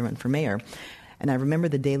candidacy to run for mayor. And I remember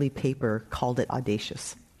the daily paper called it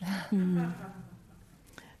audacious.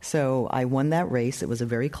 So I won that race. It was a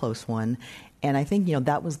very close one. And I think,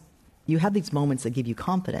 that was, you have these moments that give you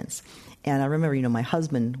confidence. And I remember, my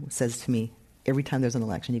husband says to me every time there's an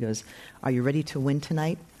election, he goes, are you ready to win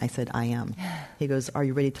tonight? I said, I am. He goes, are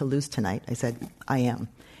you ready to lose tonight? I said, I am.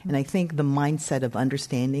 And I think the mindset of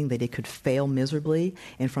understanding that it could fail miserably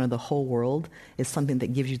in front of the whole world is something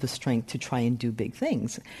that gives you the strength to try and do big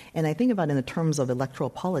things. And I think about in the terms of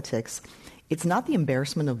electoral politics, it's not the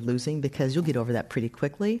embarrassment of losing, because you'll get over that pretty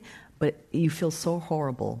quickly, but you feel so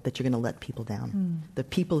horrible that you're going to let people down. The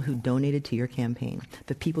people who donated to your campaign,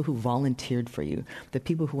 the people who volunteered for you, the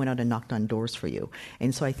people who went out and knocked on doors for you.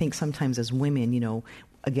 And so I think sometimes as women,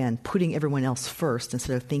 again, putting everyone else first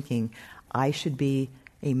instead of thinking, I should be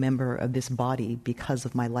a member of this body because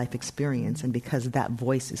of my life experience and because that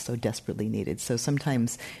voice is so desperately needed. So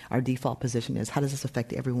sometimes our default position is, how does this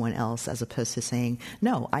affect everyone else, as opposed to saying,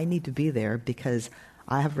 no, I need to be there because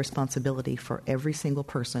I have responsibility for every single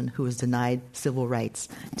person who is denied civil rights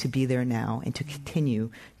to be there now and to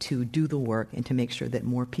continue to do the work and to make sure that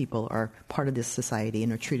more people are part of this society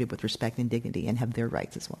and are treated with respect and dignity and have their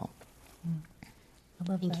rights as well.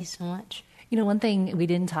 I love Thank that. you so much. You know, one thing we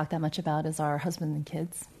didn't talk that much about is our husband and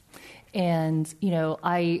kids. And, you know,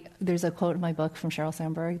 there's a quote in my book from Sheryl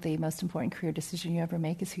Sandberg, the most important career decision you ever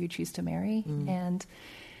make is who you choose to marry. And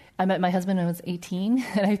I met my husband when I was 18,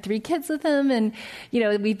 and I have 3 kids with him. And, you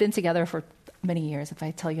know, we've been together for many years. If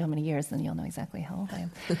I tell you how many years, then you'll know exactly how old I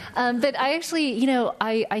am. But I actually, you know,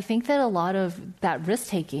 I think that a lot of that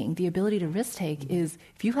risk-taking, the ability to risk-take is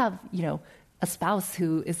if you have, you know, a spouse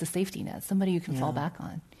who is the safety net, somebody you can fall back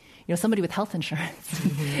on. You know, somebody with health insurance.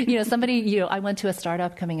 You know, somebody, you know, I went to a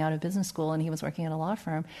startup coming out of business school, and he was working at a law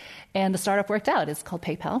firm, and the startup worked out. It's called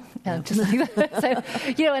PayPal. Just like that.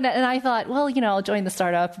 So, you know, and I thought, well, you know, I'll join the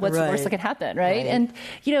startup. What's the worst that can happen, right? And,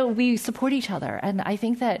 you know, we support each other. And I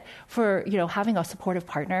think that for, you know, having a supportive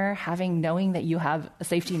partner, knowing that you have a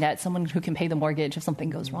safety net, someone who can pay the mortgage if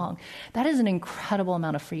something goes wrong, that is an incredible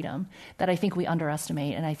amount of freedom that I think we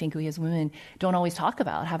underestimate. And I think we as women don't always talk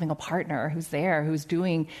about having a partner who's there, who's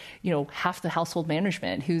doing, you know, half the household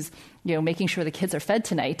management, who's, you know, making sure the kids are fed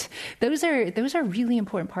tonight. Those are really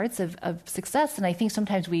important parts of success. And I think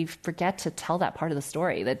sometimes we forget to tell that part of the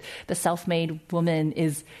story, that the self-made woman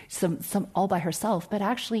is some all by herself. But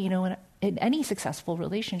actually, you know, in any successful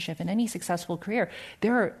relationship, in any successful career,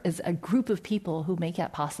 there is a group of people who make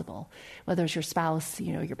that possible, whether it's your spouse,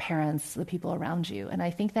 you know, your parents, the people around you. And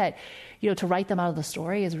I think that, you know, to write them out of the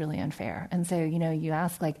story is really unfair. And so, you know, you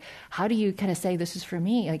ask, like, how do you kind of say this is for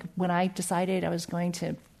me? Like, when I decided I was going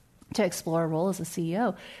to explore a role as a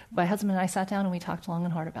CEO, my husband and I sat down and we talked long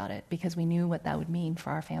and hard about it because we knew what that would mean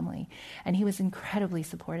for our family. And he was incredibly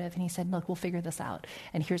supportive. And he said, look, we'll figure this out.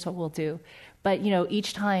 And here's what we'll do. But, you know,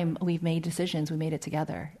 each time we've made decisions, we made it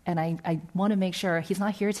together. And I want to make sure he's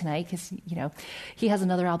not here tonight because, you know, he has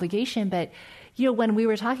another obligation. But, you know, when we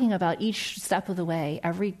were talking about each step of the way,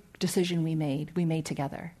 every decision we made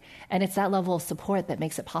together. And it's that level of support that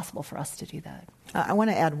makes it possible for us to do that. I want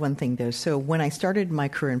to add one thing, though. So when I started my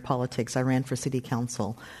career in politics, I ran for city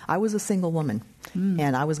council. I was a single woman,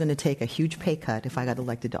 and I was going to take a huge pay cut if I got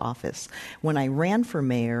elected to office. When I ran for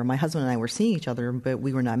mayor, my husband and I were seeing each other, but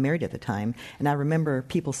we were not married at the time. And I remember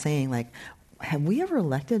people saying, like, have we ever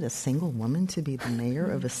elected a single woman to be the mayor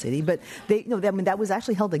of a city? But they, you know, that was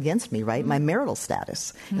actually held against me, right? My marital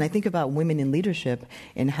status. And I think about women in leadership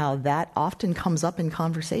and how that often comes up in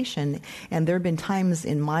conversation. And there have been times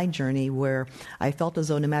in my journey where I felt as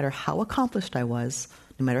though no matter how accomplished I was,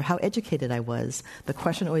 no matter how educated I was, the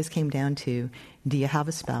question always came down to, do you have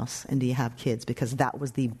a spouse and do you have kids? Because that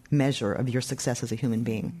was the measure of your success as a human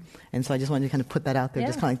being. And so I just wanted to kind of put that out there,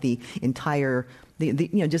 just kind of like the entire, you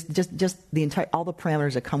know, just the entire, all the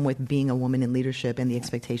parameters that come with being a woman in leadership and the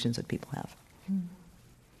expectations that people have.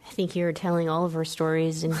 I think you're telling all of our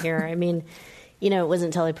stories in here. I mean, you know, it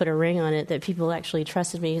wasn't until I put a ring on it that people actually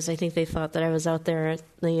trusted me because I think they thought that I was out there at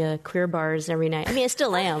the queer bars every night. I mean, I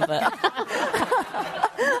still am, but...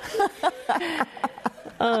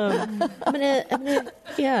 I'm gonna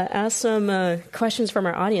ask some questions from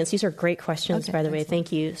our audience. These are great questions, by the way.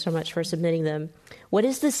 Thank you so much for submitting them. What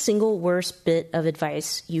is the single worst bit of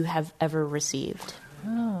advice you have ever received?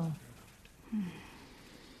 Oh.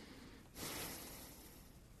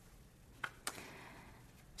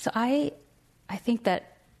 So I think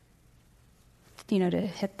that, you know, to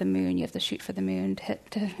hit the moon, you have to shoot for the moon.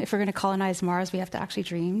 If we're going to colonize Mars, we have to actually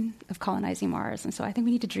dream of colonizing Mars. And so I think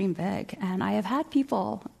we need to dream big. And I have had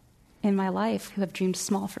people in my life who have dreamed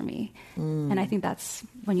small for me. And I think that's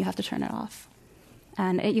when you have to turn it off.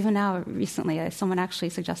 And even now, recently, someone actually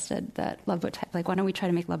suggested that Love Boat, why don't we try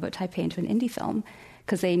to make Love Boat Taipei into an indie film?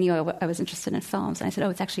 Because they knew I was interested in films. And I said,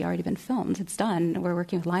 it's actually already been filmed. It's done. We're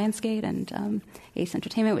working with Lionsgate and Ace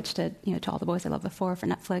Entertainment, which did, you know, To All the Boys I Loved Before for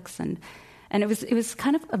Netflix. And it was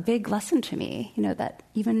kind of a big lesson to me, you know, that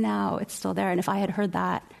even now it's still there. And if I had heard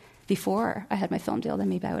that before I had my film deal, then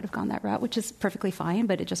maybe I would have gone that route, which is perfectly fine,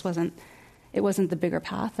 but it just wasn't the bigger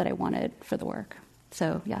path that I wanted for the work.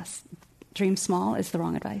 So yes, dream small is the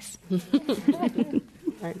wrong advice.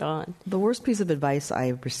 Right on. The worst piece of advice I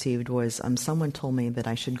received was someone told me that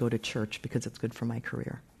I should go to church because it's good for my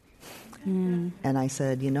career. And I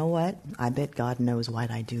said, you know what? I bet God knows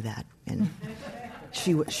why'd I do that. And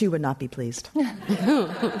she would not be pleased.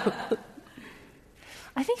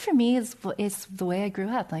 I think for me, it's the way I grew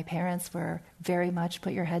up. My parents were very much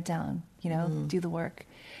put your head down, you know, do the work.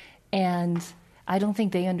 And I don't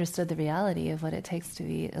think they understood the reality of what it takes to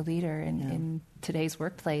be a leader in today's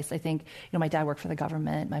workplace. I think, you know, my dad worked for the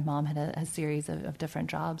government. My mom had a series of different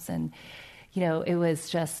jobs. And, it was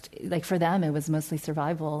just like for them, it was mostly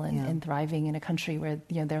survival and thriving in a country where,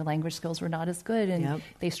 their language skills were not as good and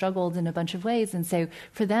they struggled in a bunch of ways. And so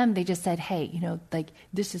for them, they just said, hey,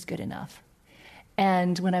 this is good enough.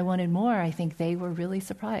 And when I wanted more, I think they were really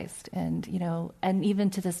surprised. And, and even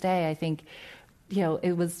to this day, I think,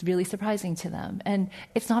 it was really surprising to them. And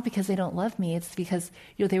it's not because they don't love me. It's because,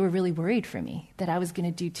 they were really worried for me that I was going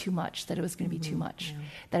to do too much, that it was going to be too much,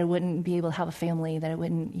 that I wouldn't be able to have a family, that I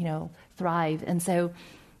wouldn't, thrive. And so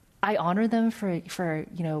I honor them for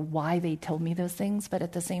why they told me those things. But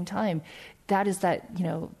at the same time, that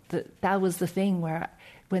was the thing where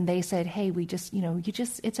when they said, hey, we just,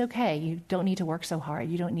 it's okay. You don't need to work so hard.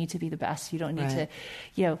 You don't need to be the best. You don't need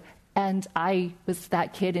to, and I was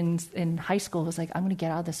that kid in high school who was like, I'm going to get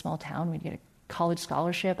out of this small town. I'm going to get a college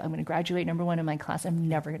scholarship. I'm going to graduate number one in my class. I'm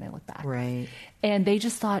never going to look back. Right. And they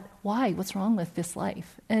just thought, why? What's wrong with this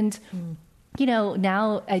life? And,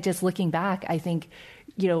 now I just looking back, I think,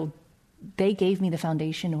 they gave me the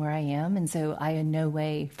foundation where I am. And so I in no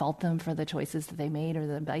way fault them for the choices that they made or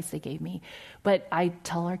the advice they gave me. But I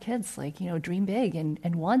tell our kids, dream big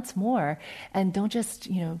and want more. And don't just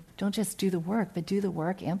do the work, but do the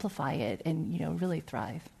work, amplify it, and, really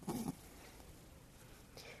thrive.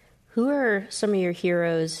 Who are some of your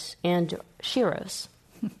heroes and sheroes?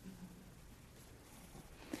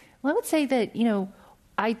 Well, I would say that,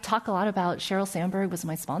 I talk a lot about Sheryl Sandberg was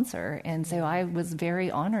my sponsor. And so I was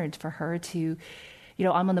very honored for her to,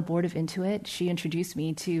 I'm on the board of Intuit. She introduced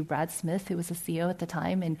me to Brad Smith, who was the CEO at the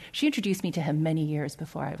time. And she introduced me to him many years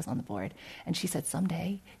before I was on the board. And she said,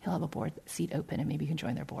 someday he'll have a board seat open and maybe you can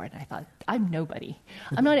join their board. And I thought, I'm nobody.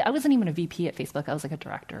 I wasn't even a VP at Facebook. I was like a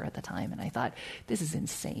director at the time. And I thought, this is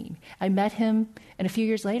insane. I met him and a few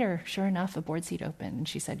years later, sure enough, a board seat opened. And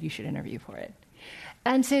she said, you should interview for it.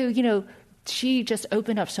 And so, she just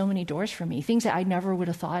opened up so many doors for me, things that I never would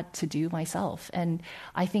have thought to do myself. And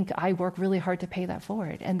I think I work really hard to pay that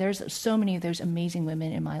forward. And there's so many of those amazing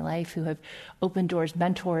women in my life who have opened doors,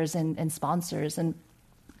 mentors and sponsors. And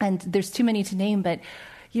there's too many to name, but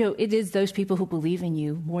it is those people who believe in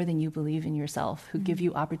you more than you believe in yourself, who give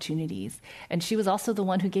you opportunities. And she was also the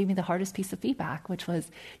one who gave me the hardest piece of feedback, which was,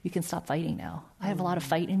 you can stop fighting now. I have a lot of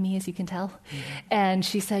fight in me, as you can tell. And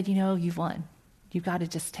she said, you've won. You've got to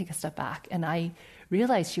just take a step back. And I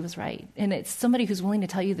realized she was right. And it's somebody who's willing to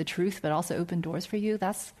tell you the truth, but also open doors for you.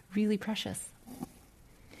 That's really precious.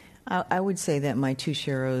 I would say that my two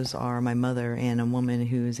sheroes are my mother and a woman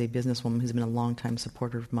who's a businesswoman who's been a longtime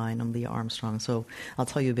supporter of mine. I'm Leah Armstrong. So I'll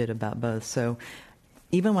tell you a bit about both. So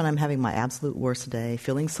even when I'm having my absolute worst day,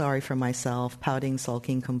 feeling sorry for myself, pouting,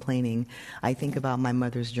 sulking, complaining, I think about my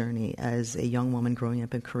mother's journey as a young woman growing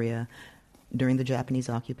up in Korea during the Japanese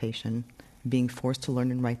occupation, being forced to learn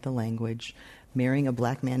and write the language, marrying a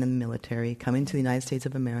black man in the military, coming to the United States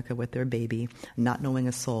of America with their baby, not knowing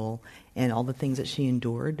a soul, and all the things that she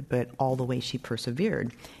endured, but all the way she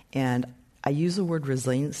persevered. And I use the word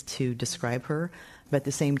resilience to describe her, but at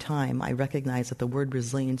the same time, I recognize that the word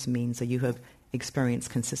resilience means that you have experienced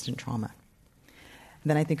consistent trauma.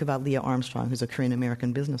 Then I think about Leah Armstrong, who's a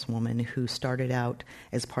Korean-American businesswoman who started out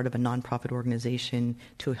as part of a nonprofit organization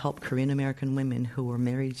to help Korean-American women who were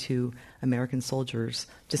married to American soldiers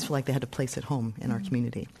just feel like they had a place at home in our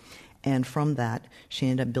community. And from that, she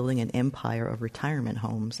ended up building an empire of retirement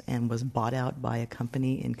homes and was bought out by a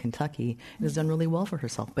company in Kentucky and has done really well for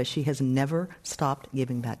herself. But she has never stopped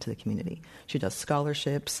giving back to the community. She does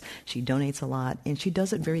scholarships, she donates a lot, and she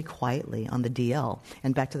does it very quietly on the DL.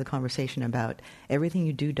 And back to the conversation about everything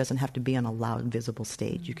you do doesn't have to be on a loud, visible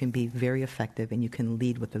stage. You can be very effective and you can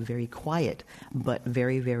lead with a very quiet but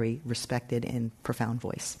very, very respected and profound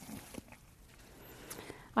voice.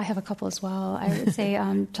 I have a couple as well. I would say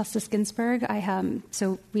Justice Ginsburg.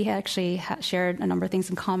 So we actually shared a number of things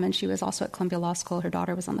in common. She was also at Columbia Law School. Her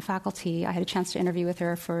daughter was on the faculty. I had a chance to interview with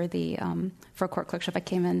her for a court clerkship. I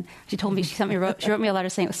came in. She told me she wrote me a letter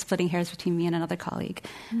saying it was splitting hairs between me and another colleague.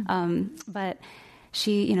 But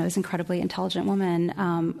she, is an incredibly intelligent woman,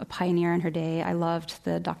 a pioneer in her day. I loved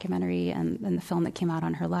the documentary and the film that came out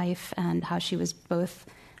on her life and how she was both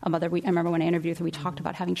a mother. I remember when I interviewed her, we talked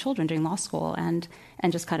about having children during law school and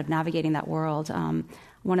just kind of navigating that world.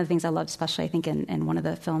 One of the things I loved, especially I think in one of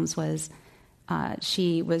the films, was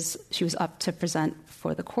she was up to present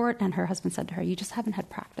for the court, and her husband said to her, "You just haven't had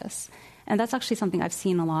practice." And that's actually something I've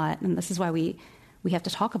seen a lot, and this is why we have to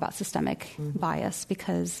talk about systemic bias,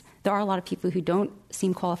 because there are a lot of people who don't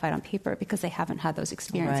seem qualified on paper because they haven't had those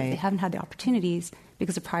experiences. Right. They haven't had the opportunities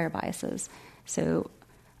because of prior biases. So,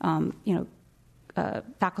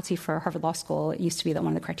 faculty for Harvard Law School, it used to be that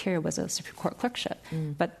one of the criteria was a Supreme Court clerkship.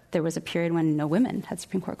 But there was a period when no women had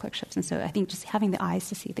Supreme Court clerkships. And so I think just having the eyes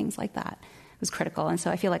to see things like that was critical. And so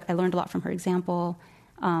I feel like I learned a lot from her example,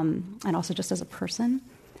 and also just as a person.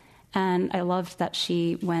 And I loved that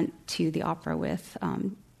she went to the opera with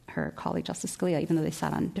her colleague Justice Scalia, even though they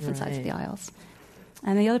sat on different sides of the aisles.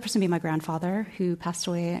 And the other person being my grandfather, who passed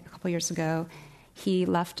away a couple years ago. He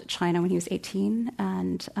left China when he was 18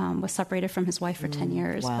 and was separated from his wife for 10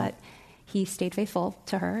 years. Wow. But he stayed faithful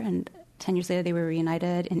to her, and 10 years later they were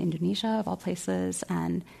reunited in Indonesia, of all places,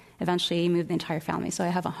 and eventually moved the entire family. So I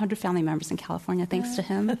have 100 family members in California thanks to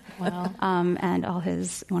him. Wow. And all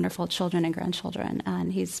his wonderful children and grandchildren.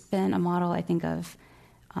 And he's been a model, I think, of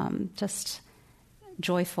just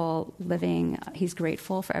joyful living. He's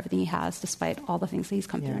grateful for everything he has, despite all the things that he's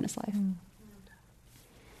come through in his life.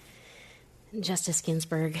 Justice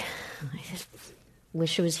Ginsburg. I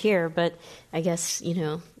wish she was here, but I guess,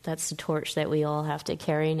 that's the torch that we all have to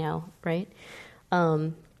carry now, right?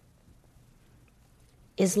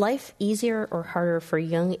 Is life easier or harder for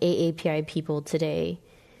young AAPI people today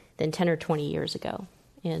than 10 or 20 years ago?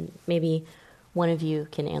 And maybe one of you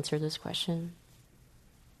can answer this question.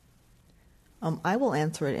 I will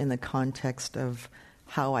answer it in the context of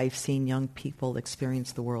how I've seen young people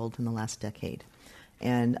experience the world in the last decade.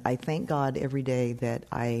 And I thank God every day that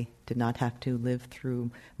I did not have to live through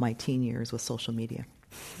my teen years with social media.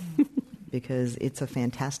 Because it's a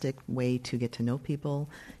fantastic way to get to know people,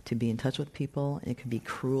 to be in touch with people. It can be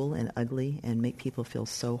cruel and ugly and make people feel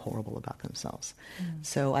so horrible about themselves.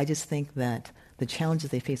 So I just think that the challenges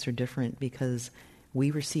they face are different because we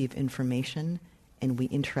receive information and we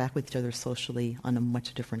interact with each other socially on a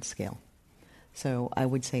much different scale. So I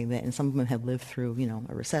would say that, and some of them have lived through,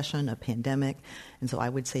 a recession, a pandemic, and so I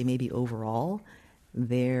would say maybe overall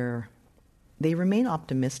they remain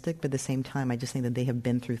optimistic, but at the same time, I just think that they have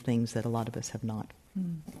been through things that a lot of us have not.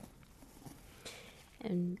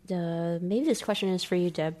 And maybe this question is for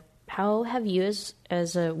you, Deb. How have you,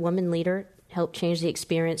 as a woman leader, helped change the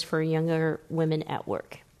experience for younger women at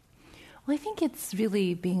work? Well, I think it's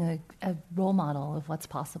really being a role model of what's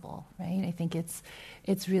possible, right? I think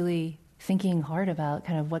it's really thinking hard about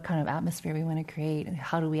kind of what kind of atmosphere we want to create and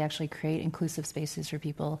how do we actually create inclusive spaces for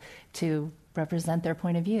people to represent their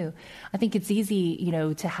point of view. I think it's easy,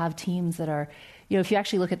 to have teams that are, if you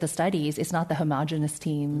actually look at the studies, it's not the homogenous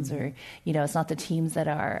teams or, it's not the teams that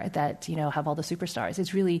have all the superstars.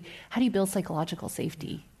 It's really, how do you build psychological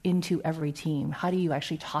safety into every team? How do you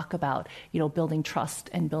actually talk about, building trust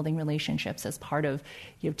and building relationships as part of,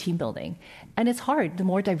 team building? And it's hard. The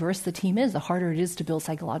more diverse the team is, the harder it is to build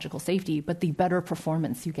psychological safety, but the better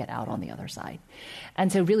performance you get out on the other side.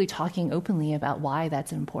 And so really talking openly about why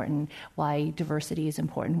that's important, why diversity is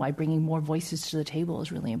important, why bringing more voices to the table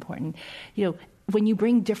is really important. When you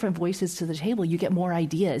bring different voices to the table, you get more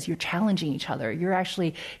ideas. You're challenging each other. You're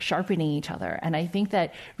actually sharpening each other. And I think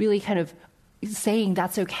that really kind of saying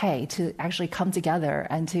that's okay to actually come together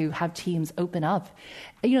and to have teams open up,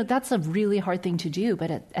 that's a really hard thing to do.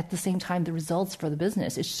 But at the same time, the results for the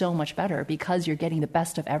business is so much better because you're getting the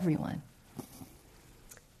best of everyone.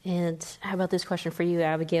 And how about this question for you,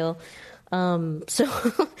 Abigail? After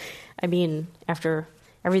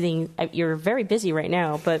everything, you're very busy right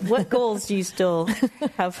now, but what goals do you still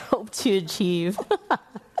have hope to achieve?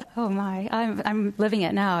 Oh my, I'm living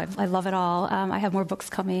it now. I love it all. I have more books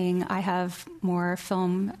coming. I have more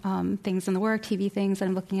film things in the work, TV things that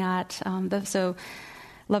I'm looking at. So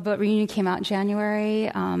Love Boat Reunion came out in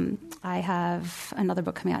January. I have another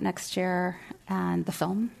book coming out next year, and the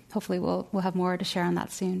film. Hopefully we'll have more to share on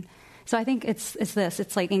that soon. So I think it's this.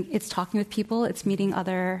 It's like it's talking with people. It's meeting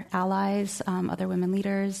other allies, other women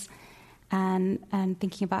leaders, and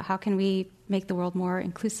thinking about how can we make the world more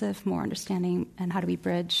inclusive, more understanding, and how do we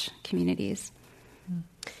bridge communities.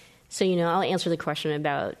 So, I'll answer the question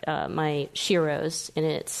about my sheroes, and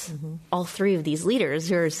it's all three of these leaders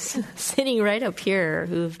who are sitting right up here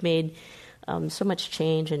who've made so much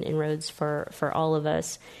change and inroads for all of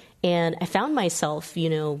us. And I found myself,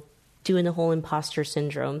 doing the whole imposter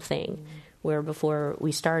syndrome thing, where before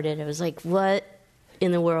we started, I was like, what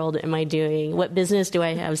in the world am I doing? What business do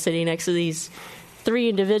I have sitting next to these three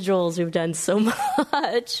individuals who've done so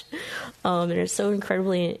much and are so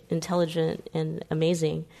incredibly intelligent and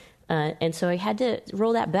amazing? And so I had to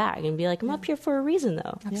roll that back and be like, I'm up here for a reason,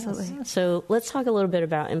 though. Absolutely. Yes. So let's talk a little bit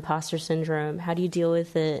about imposter syndrome. How do you deal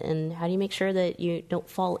with it, and how do you make sure that you don't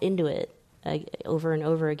fall into it over and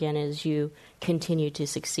over again as you continue to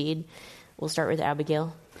succeed? We'll start with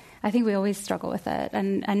Abigail. I think we always struggle with it,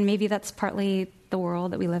 and maybe that's partly the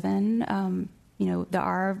world that we live in. There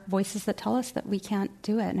are voices that tell us that we can't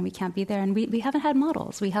do it and we can't be there, and we haven't had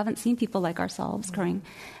models. We haven't seen people like ourselves growing.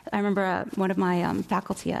 I remember one of my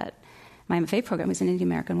faculty at my MFA program, who's an Indian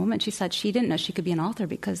American woman, she said she didn't know she could be an author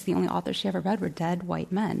because the only authors she ever read were dead white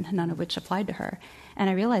men, none of which applied to her. And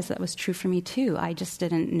I realized that was true for me too. I just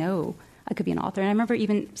didn't know I could be an author. And I remember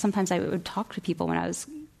even sometimes I would talk to people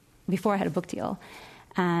before I had a book deal,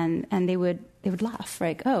 and they would laugh,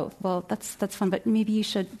 like, oh, well, that's fun, but maybe you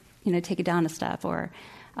should, take it down a step, or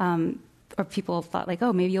people thought like,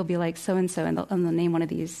 oh, maybe you'll be like so-and-so, and they'll name one of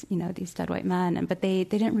these, these dead white men. But they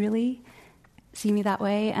didn't really see me that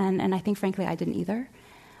way, and I think, frankly, I didn't either.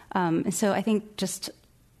 And so I think just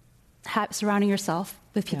surrounding yourself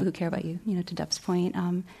with people who care about you, to Deb's point,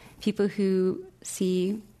 people who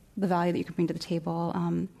see the value that you can bring to the table.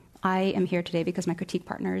 I am here today because my critique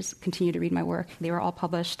partners continue to read my work. They were all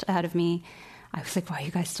published ahead of me. I was like, why are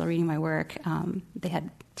you guys still reading my work? They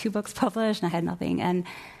had 2 books published, and I had nothing.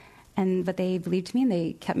 But they believed me, and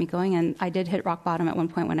they kept me going. And I did hit rock bottom at one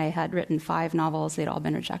point when I had written 5 novels. They'd all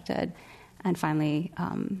been rejected. And finally,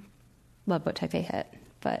 Love Boat Taipei hit.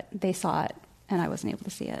 But they saw it, and I wasn't able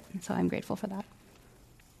to see it. So I'm grateful for that.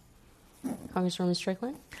 Congresswoman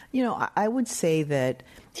Strickland? I would say that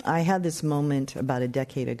I had this moment about a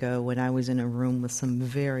decade ago when I was in a room with some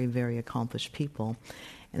very, very accomplished people.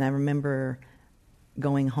 And I remember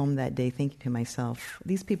going home that day thinking to myself,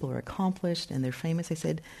 these people are accomplished and they're famous. I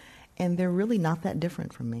said, and they're really not that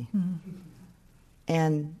different from me. Mm-hmm.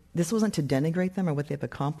 And this wasn't to denigrate them or what they've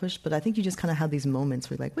accomplished, but I think you just kind of have these moments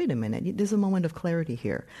where you're like, wait a minute, there's a moment of clarity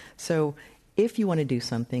here. So if you want to do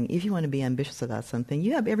something, if you want to be ambitious about something,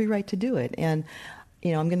 you have every right to do it. And,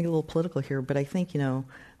 I'm going to get a little political here, but I think,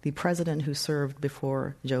 the president who served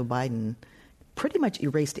before Joe Biden pretty much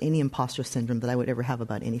erased any imposter syndrome that I would ever have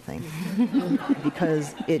about anything.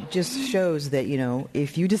 Because it just shows that,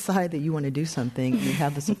 if you decide that you want to do something, you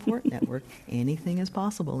have the support network, anything is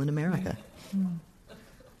possible in America.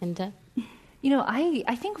 And Deb?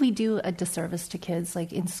 I think we do a disservice to kids.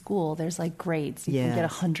 Like in school, there's like grades. You can get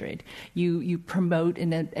 100. You promote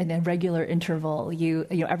in a regular interval.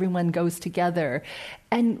 Everyone goes together,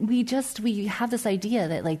 and we have this idea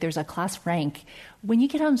that like there's a class rank. When you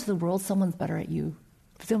get out into the world, someone's better at you.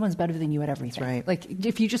 Someone's better than you at everything. That's right. Like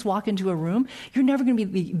if you just walk into a room, you're never going to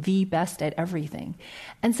be the best at everything.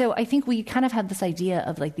 And so I think we kind of have this idea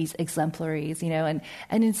of like these exemplaries, and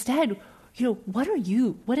instead, what are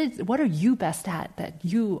you best at that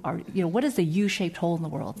you are, what is the U-shaped hole in the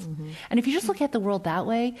world? Mm-hmm. And if you just look at the world that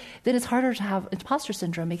way, then it's harder to have imposter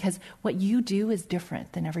syndrome because what you do is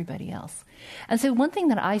different than everybody else. And so one thing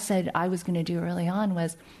that I said I was going to do early on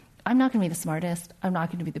was, I'm not going to be the smartest. I'm not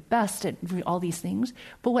going to be the best at all these things.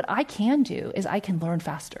 But what I can do is I can learn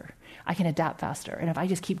faster. I can adapt faster. And if I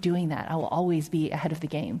just keep doing that, I will always be ahead of the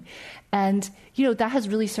game. And, that has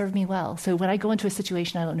really served me well. So when I go into a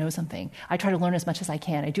situation, I don't know something, I try to learn as much as I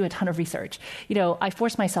can. I do a ton of research. I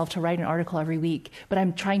force myself to write an article every week, but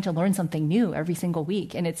I'm trying to learn something new every single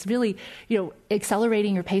week. And it's really,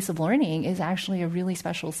 accelerating your pace of learning is actually a really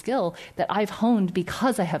special skill that I've honed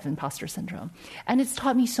because I have imposter syndrome. And it's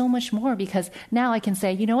taught me so much more because now I can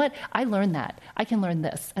say, you know what, I learned that. I can learn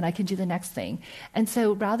this and I can do the next thing. And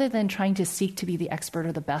so rather than trying to seek to be the expert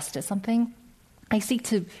or the best at something, I seek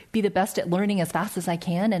to be the best at learning as fast as I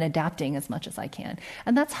can and adapting as much as I can.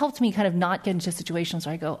 And that's helped me kind of not get into situations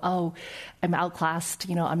where I go, oh, I'm outclassed,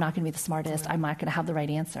 I'm not going to be the smartest, I'm not going to have the right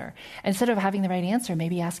answer. Instead of having the right answer,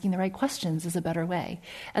 maybe asking the right questions is a better way.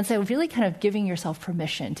 And so really kind of giving yourself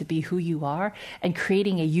permission to be who you are and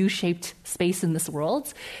creating a U-shaped space in this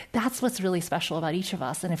world, that's what's really special about each of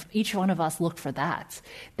us. And if each one of us look for that,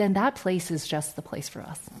 then that place is just the place for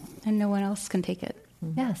us. And no one else can take it.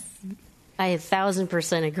 Mm-hmm. Yes. I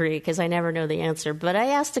 1,000% agree because I never know the answer, but I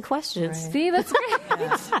asked the questions. Right. See, that's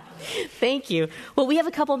great. Thank you. Well, we have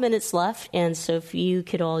a couple minutes left, and so if you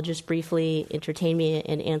could all just briefly entertain me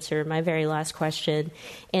and answer my very last question,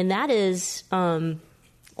 and that is,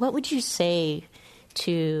 what would you say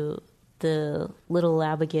to the little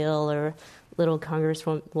Abigail or little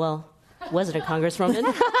Congresswoman? Well, wasn't a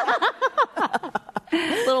Congresswoman.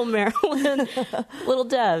 Little Marilyn, little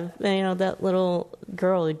Deb, that little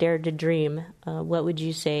girl who dared to dream. What would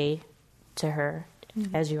you say to her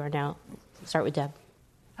as you are now? Start with Deb.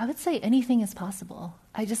 I would say anything is possible.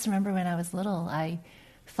 I just remember when I was little, I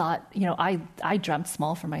thought, I dreamt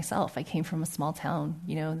small for myself. I came from a small town,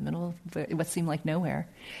 in the middle of what seemed like nowhere.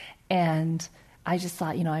 And I just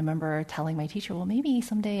thought, I remember telling my teacher, well, maybe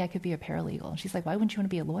someday I could be a paralegal. And she's like, why wouldn't you want to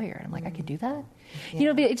be a lawyer? And I'm like, I could do that?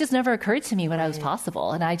 Yeah. It just never occurred to me what was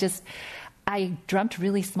possible. And I dreamt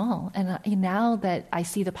really small. And now that I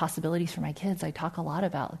see the possibilities for my kids, I talk a lot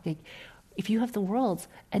about, if you have the world,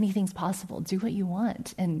 anything's possible. Do what you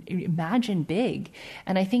want and imagine big.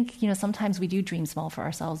 And I think, sometimes we do dream small for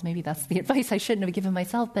ourselves. Maybe that's the advice I shouldn't have given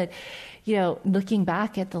myself. But, looking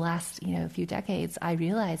back at the last, few decades, I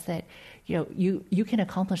realized that, you can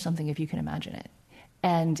accomplish something if you can imagine it.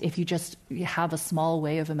 And if you just have a small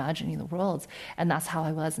way of imagining the world. And that's how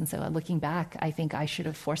I was. And so looking back, I think I should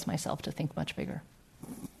have forced myself to think much bigger.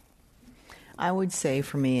 I would say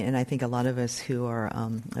for me, and I think a lot of us who are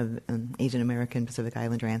of Asian American, Pacific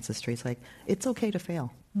Islander ancestry, it's okay to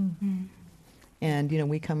fail. Mm-hmm. And,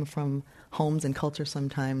 we come from homes and culture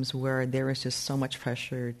sometimes where there is just so much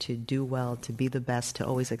pressure to do well, to be the best, to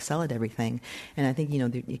always excel at everything. And I think,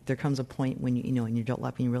 there comes a point when, in your adult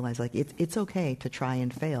life, and you realize, it's okay to try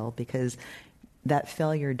and fail, because that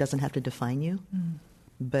failure doesn't have to define you. Mm.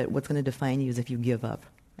 But what's going to define you is if you give up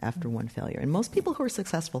after one failure. And most people who are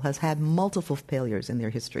successful has had multiple failures in their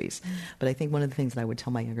histories. But I think one of the things that I would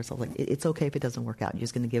tell my younger self, it's okay if it doesn't work out. You're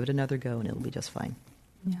just going to give it another go and it'll be just fine.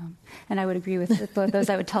 Yeah. And I would agree with both those.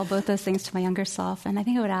 I would tell both those things to my younger self. And I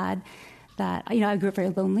think I would add that, I grew up very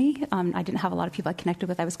lonely. I didn't have a lot of people I connected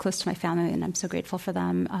with. I was close to my family, and I'm so grateful for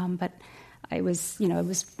them. But I was, it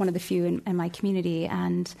was one of the few in my community.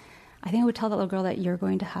 And I think I would tell that little girl that you're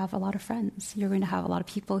going to have a lot of friends. You're going to have a lot of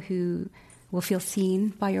people who will feel seen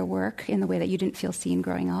by your work in the way that you didn't feel seen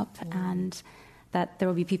growing up, and that there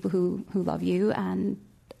will be people who love you, and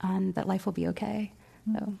that life will be okay.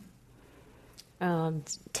 So.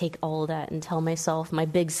 Take all of that and tell myself, my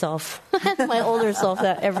big self, my older self,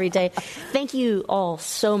 that every day. Thank you all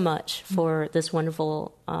so much for this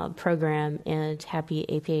wonderful program, and happy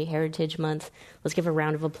APA Heritage Month. Let's give a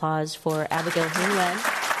round of applause for Abigail Hunyuan,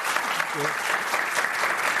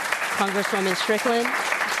 Congresswoman Strickland,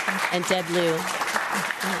 and Deb Liu.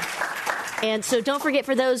 And so don't forget,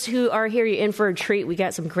 for those who are here, you're in for a treat. We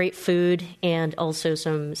got some great food and also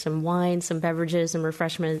some wine, some beverages, some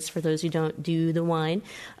refreshments for those who don't do the wine.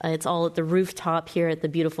 It's all at the rooftop here at the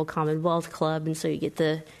beautiful Commonwealth Club. And so you get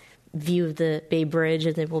the view of the Bay Bridge,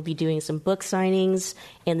 and then we'll be doing some book signings.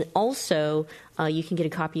 And also, you can get a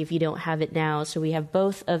copy if you don't have it now. So we have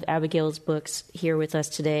both of Abigail's books here with us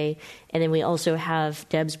today. And then we also have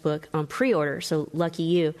Deb's book on pre-order. So lucky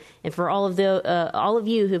you. And for all of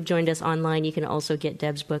you who have joined us online, you can also get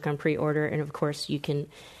Deb's book on pre-order. And of course, you can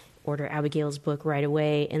order Abigail's book right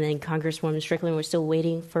away. And then Congresswoman Strickland, we're still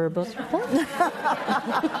waiting for a book.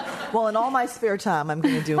 Well, in all my spare time, I'm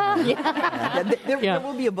going to do one. There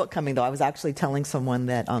will be a book coming, though. I was actually telling someone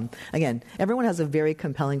that, again, everyone has a very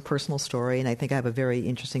compelling personal story, and I think I have a very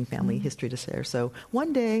interesting family history to share. So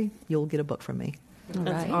one day, you'll get a book from me.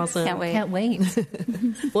 That's awesome. Can't wait.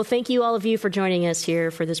 Well, thank you, all of you, for joining us here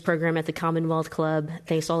for this program at the Commonwealth Club.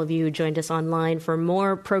 Thanks all of you who joined us online. For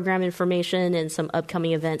more program information and some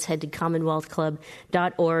upcoming events, head to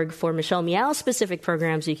commonwealthclub.org. For Michelle Meow specific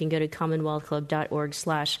programs, you can go to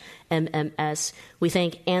commonwealthclub.org/MMS. We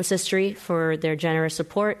thank Ancestry for their generous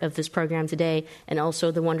support of this program today, and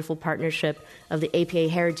also the wonderful partnership of the APA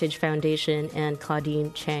Heritage Foundation and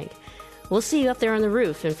Claudine Chang. We'll see you up there on the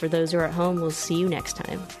roof, and for those who are at home, we'll see you next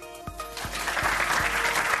time.